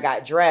after I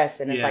got dressed.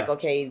 And it's like,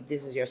 okay,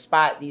 this is your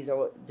spot.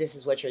 This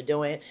is what you're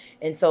doing.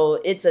 And so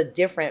it's a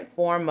different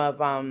form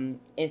of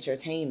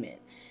entertainment.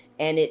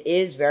 And it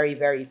is very,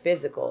 very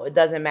physical. It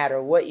doesn't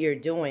matter what you're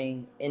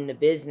doing in the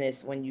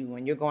business when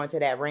you're going to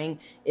that ring,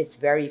 it's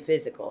very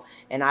physical.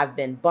 And I've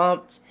been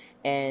bumped,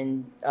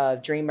 and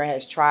Dreamer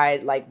has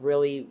tried like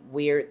really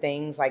weird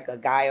things, like a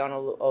guy on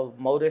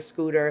a motor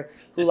scooter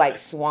who like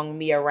swung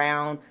me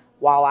around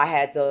while I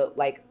had to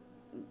like,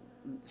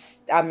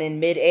 I'm in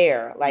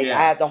midair. Like I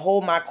have to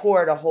hold my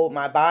core to hold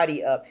my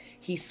body up.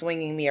 He's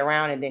swinging me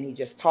around and then he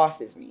just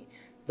tosses me.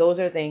 Those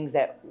are things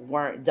that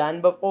weren't done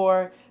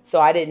before.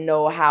 So I didn't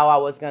know how I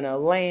was going to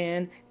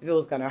land, if it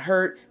was going to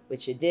hurt,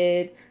 which it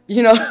did,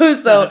 you know.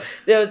 So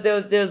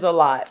there's a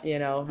lot, you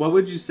know. What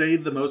would you say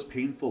the most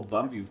painful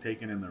bump you've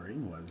taken in the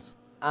ring was?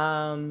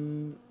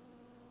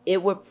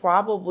 It would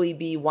probably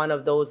be one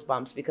of those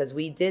bumps, because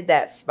we did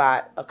that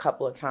spot a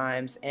couple of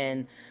times.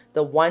 And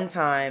the one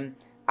time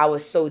I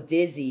was so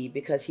dizzy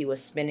because he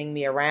was spinning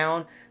me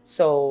around.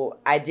 So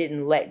I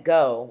didn't let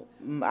go.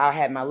 I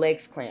had my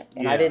legs clamped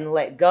and I didn't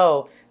let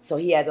go. So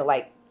he had to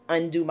like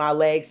undo my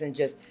legs and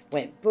just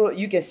went,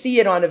 you can see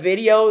it on the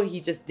video.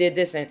 He just did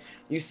this and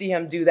you see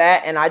him do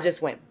that. And I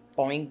just went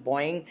boing,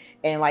 boing,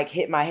 and like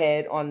hit my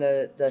head on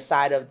the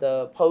side of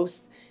the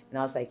post. And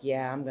I was like,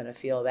 yeah, I'm going to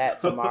feel that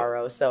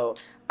tomorrow. So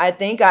I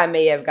think I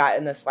may have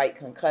gotten a slight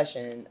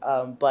concussion.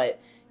 But,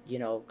 you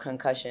know,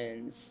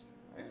 concussions,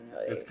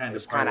 it's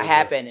kind of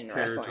happen in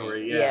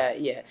wrestling.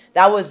 Yeah.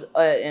 That was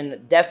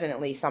and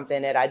definitely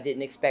something that I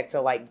didn't expect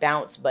to like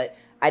bounce, but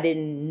I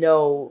didn't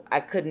know, I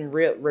couldn't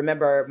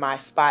remember my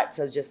spot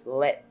to just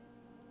let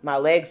my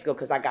legs go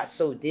because I got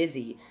so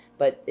dizzy.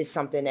 But it's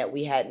something that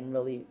we hadn't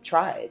really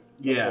tried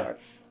before.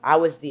 I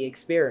was the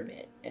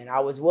experiment, and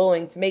I was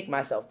willing to make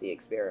myself the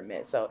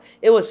experiment. So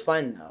it was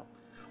fun though.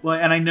 Well,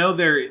 and I know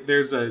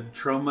there's a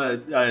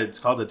Troma, it's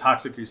called the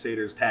Toxic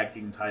Crusaders Tag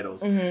Team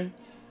Titles,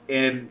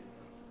 and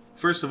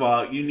first of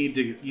all, you need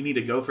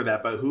to go for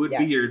that. But who would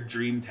be your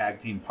dream tag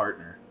team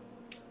partner?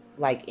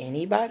 Like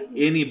anybody?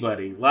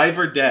 Anybody, live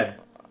or dead?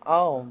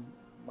 Oh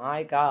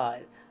my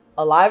God,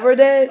 alive or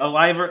dead?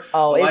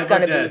 It's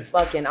gonna be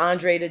fucking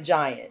Andre the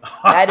Giant.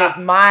 That is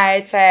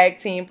my tag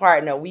team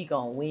partner. We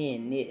gonna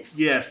win this.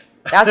 Yes,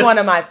 that's one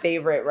of my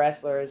favorite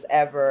wrestlers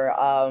ever.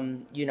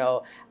 You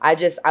know, I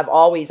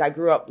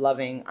grew up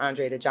loving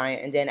Andre the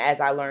Giant, and then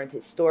as I learned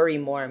his story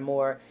more and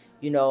more,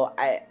 you know,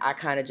 I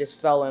kind of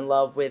just fell in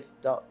love with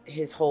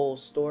his whole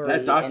story.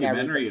 That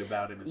documentary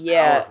about him is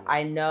powerful.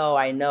 I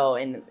know.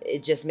 And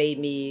it just made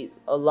me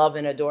love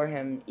and adore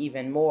him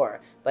even more.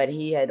 But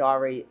he had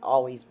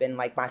always been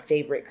like my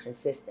favorite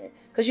consistent.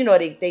 Because, you know,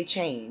 they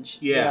change.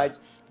 Yeah. You know,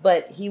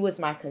 but he was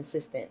my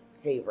consistent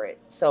favorite.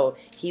 So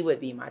he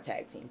would be my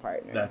tag team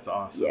partner. That's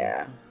awesome.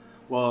 Yeah.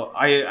 Well,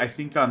 I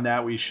think on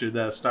that we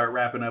should start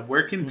wrapping up.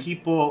 Where can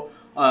people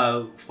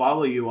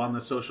follow you on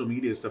the social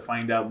medias to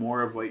find out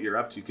more of what you're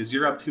up to? Because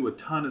you're up to a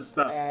ton of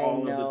stuff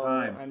all of the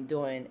time. I'm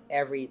doing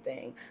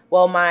everything.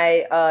 Well,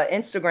 my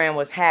Instagram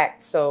was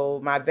hacked, so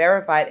my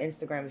verified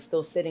Instagram is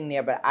still sitting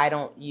there, but I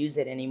don't use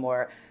it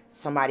anymore.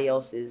 Somebody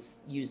else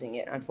is using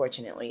it,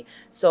 unfortunately.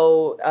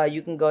 So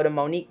you can go to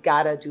Monique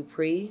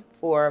Dupree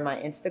for my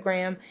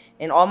Instagram,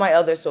 and all my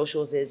other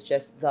socials is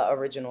just the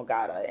original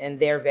Gada, and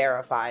they're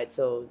verified,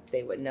 so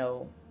they would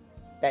know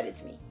that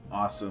it's me.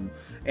 Awesome.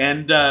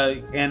 And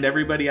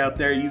everybody out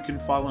there, you can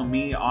follow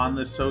me on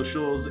the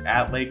socials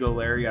at Lego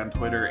Larry on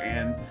Twitter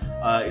and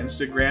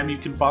Instagram. You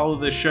can follow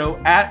the show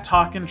at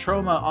Talkin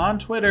Troma on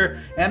Twitter.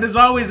 And as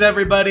always,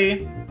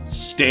 everybody,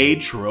 stay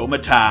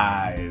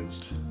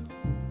traumatized.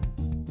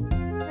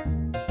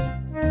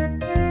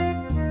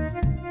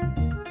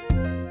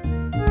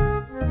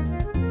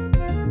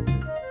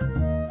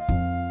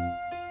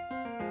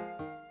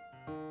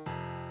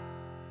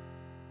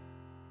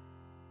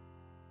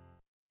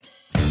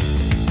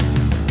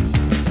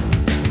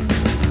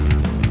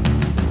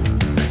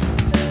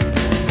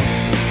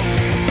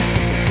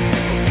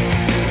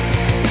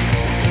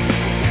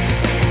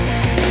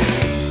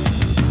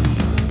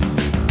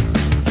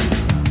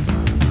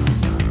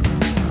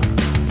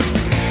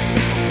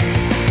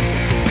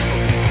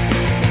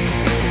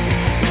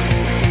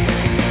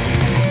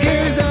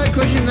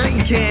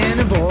 Can't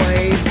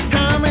avoid.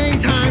 How many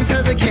times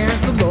have they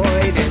canceled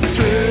Lloyd? It's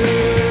true,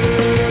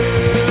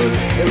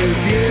 it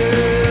was you.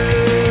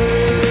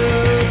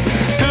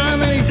 How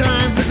many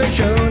times have they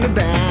shown a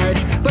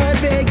badge?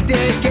 But Big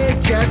Dick is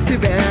just too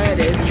bad.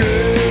 It's true,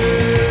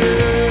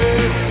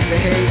 they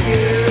hate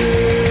you.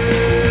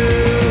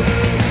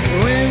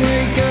 When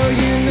we go,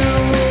 you know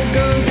we'll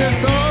go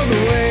just all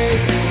the way.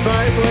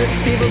 Despite what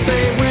people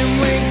say, when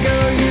we go,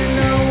 you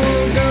know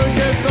we'll go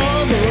just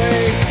all the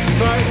way.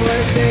 Despite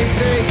what they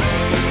say.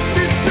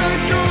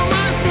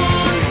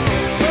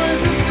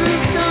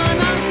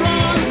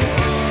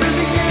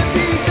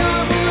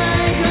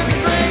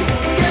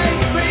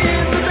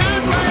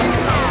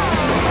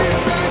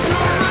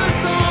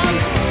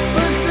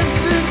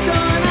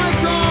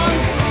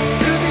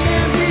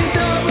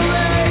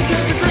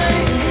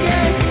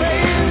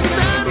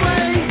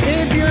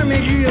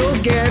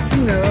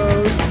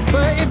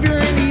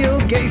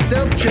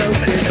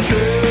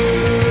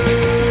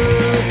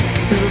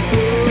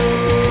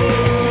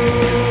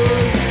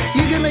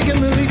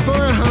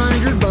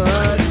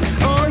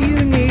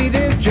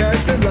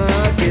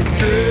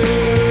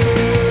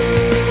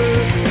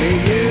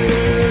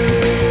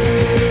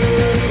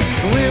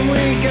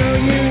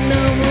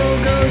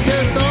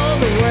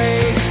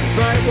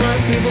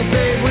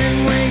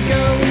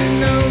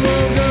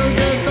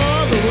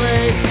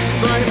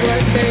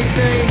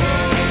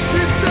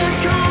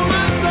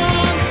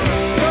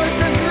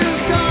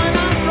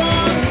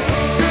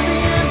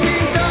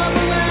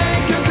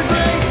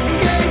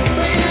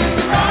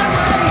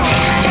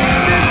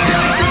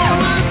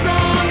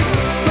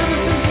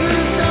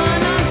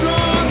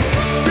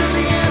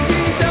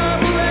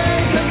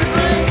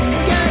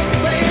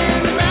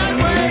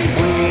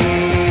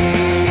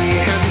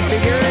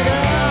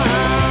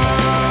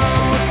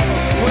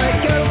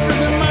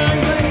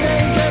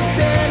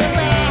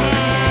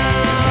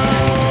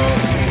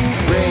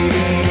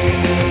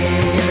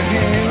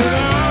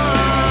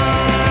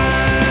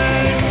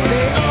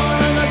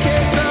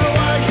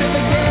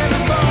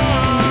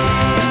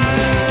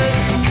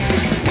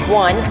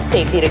 1,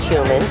 safety to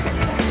humans.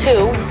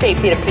 2,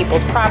 safety to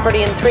people's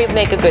property. And 3,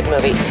 make a good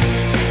movie.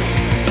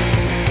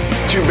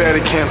 Too bad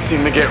he can't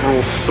seem to get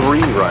rule 3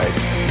 right.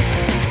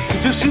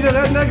 Did you see the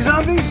redneck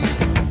zombies?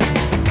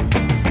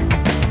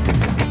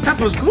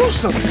 That was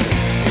gruesome.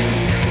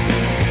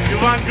 You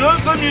want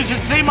gruesome? You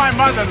should see my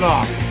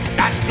mother-in-law.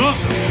 That's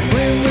gruesome.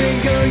 When we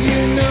go,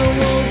 you know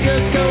we'll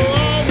just go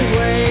all the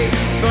way.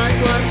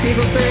 Despite what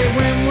people say,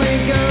 when we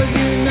go,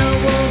 you know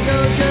we'll